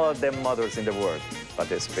all the mothers in the world, but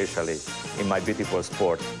especially in my beautiful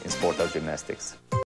sport, in sport of gymnastics.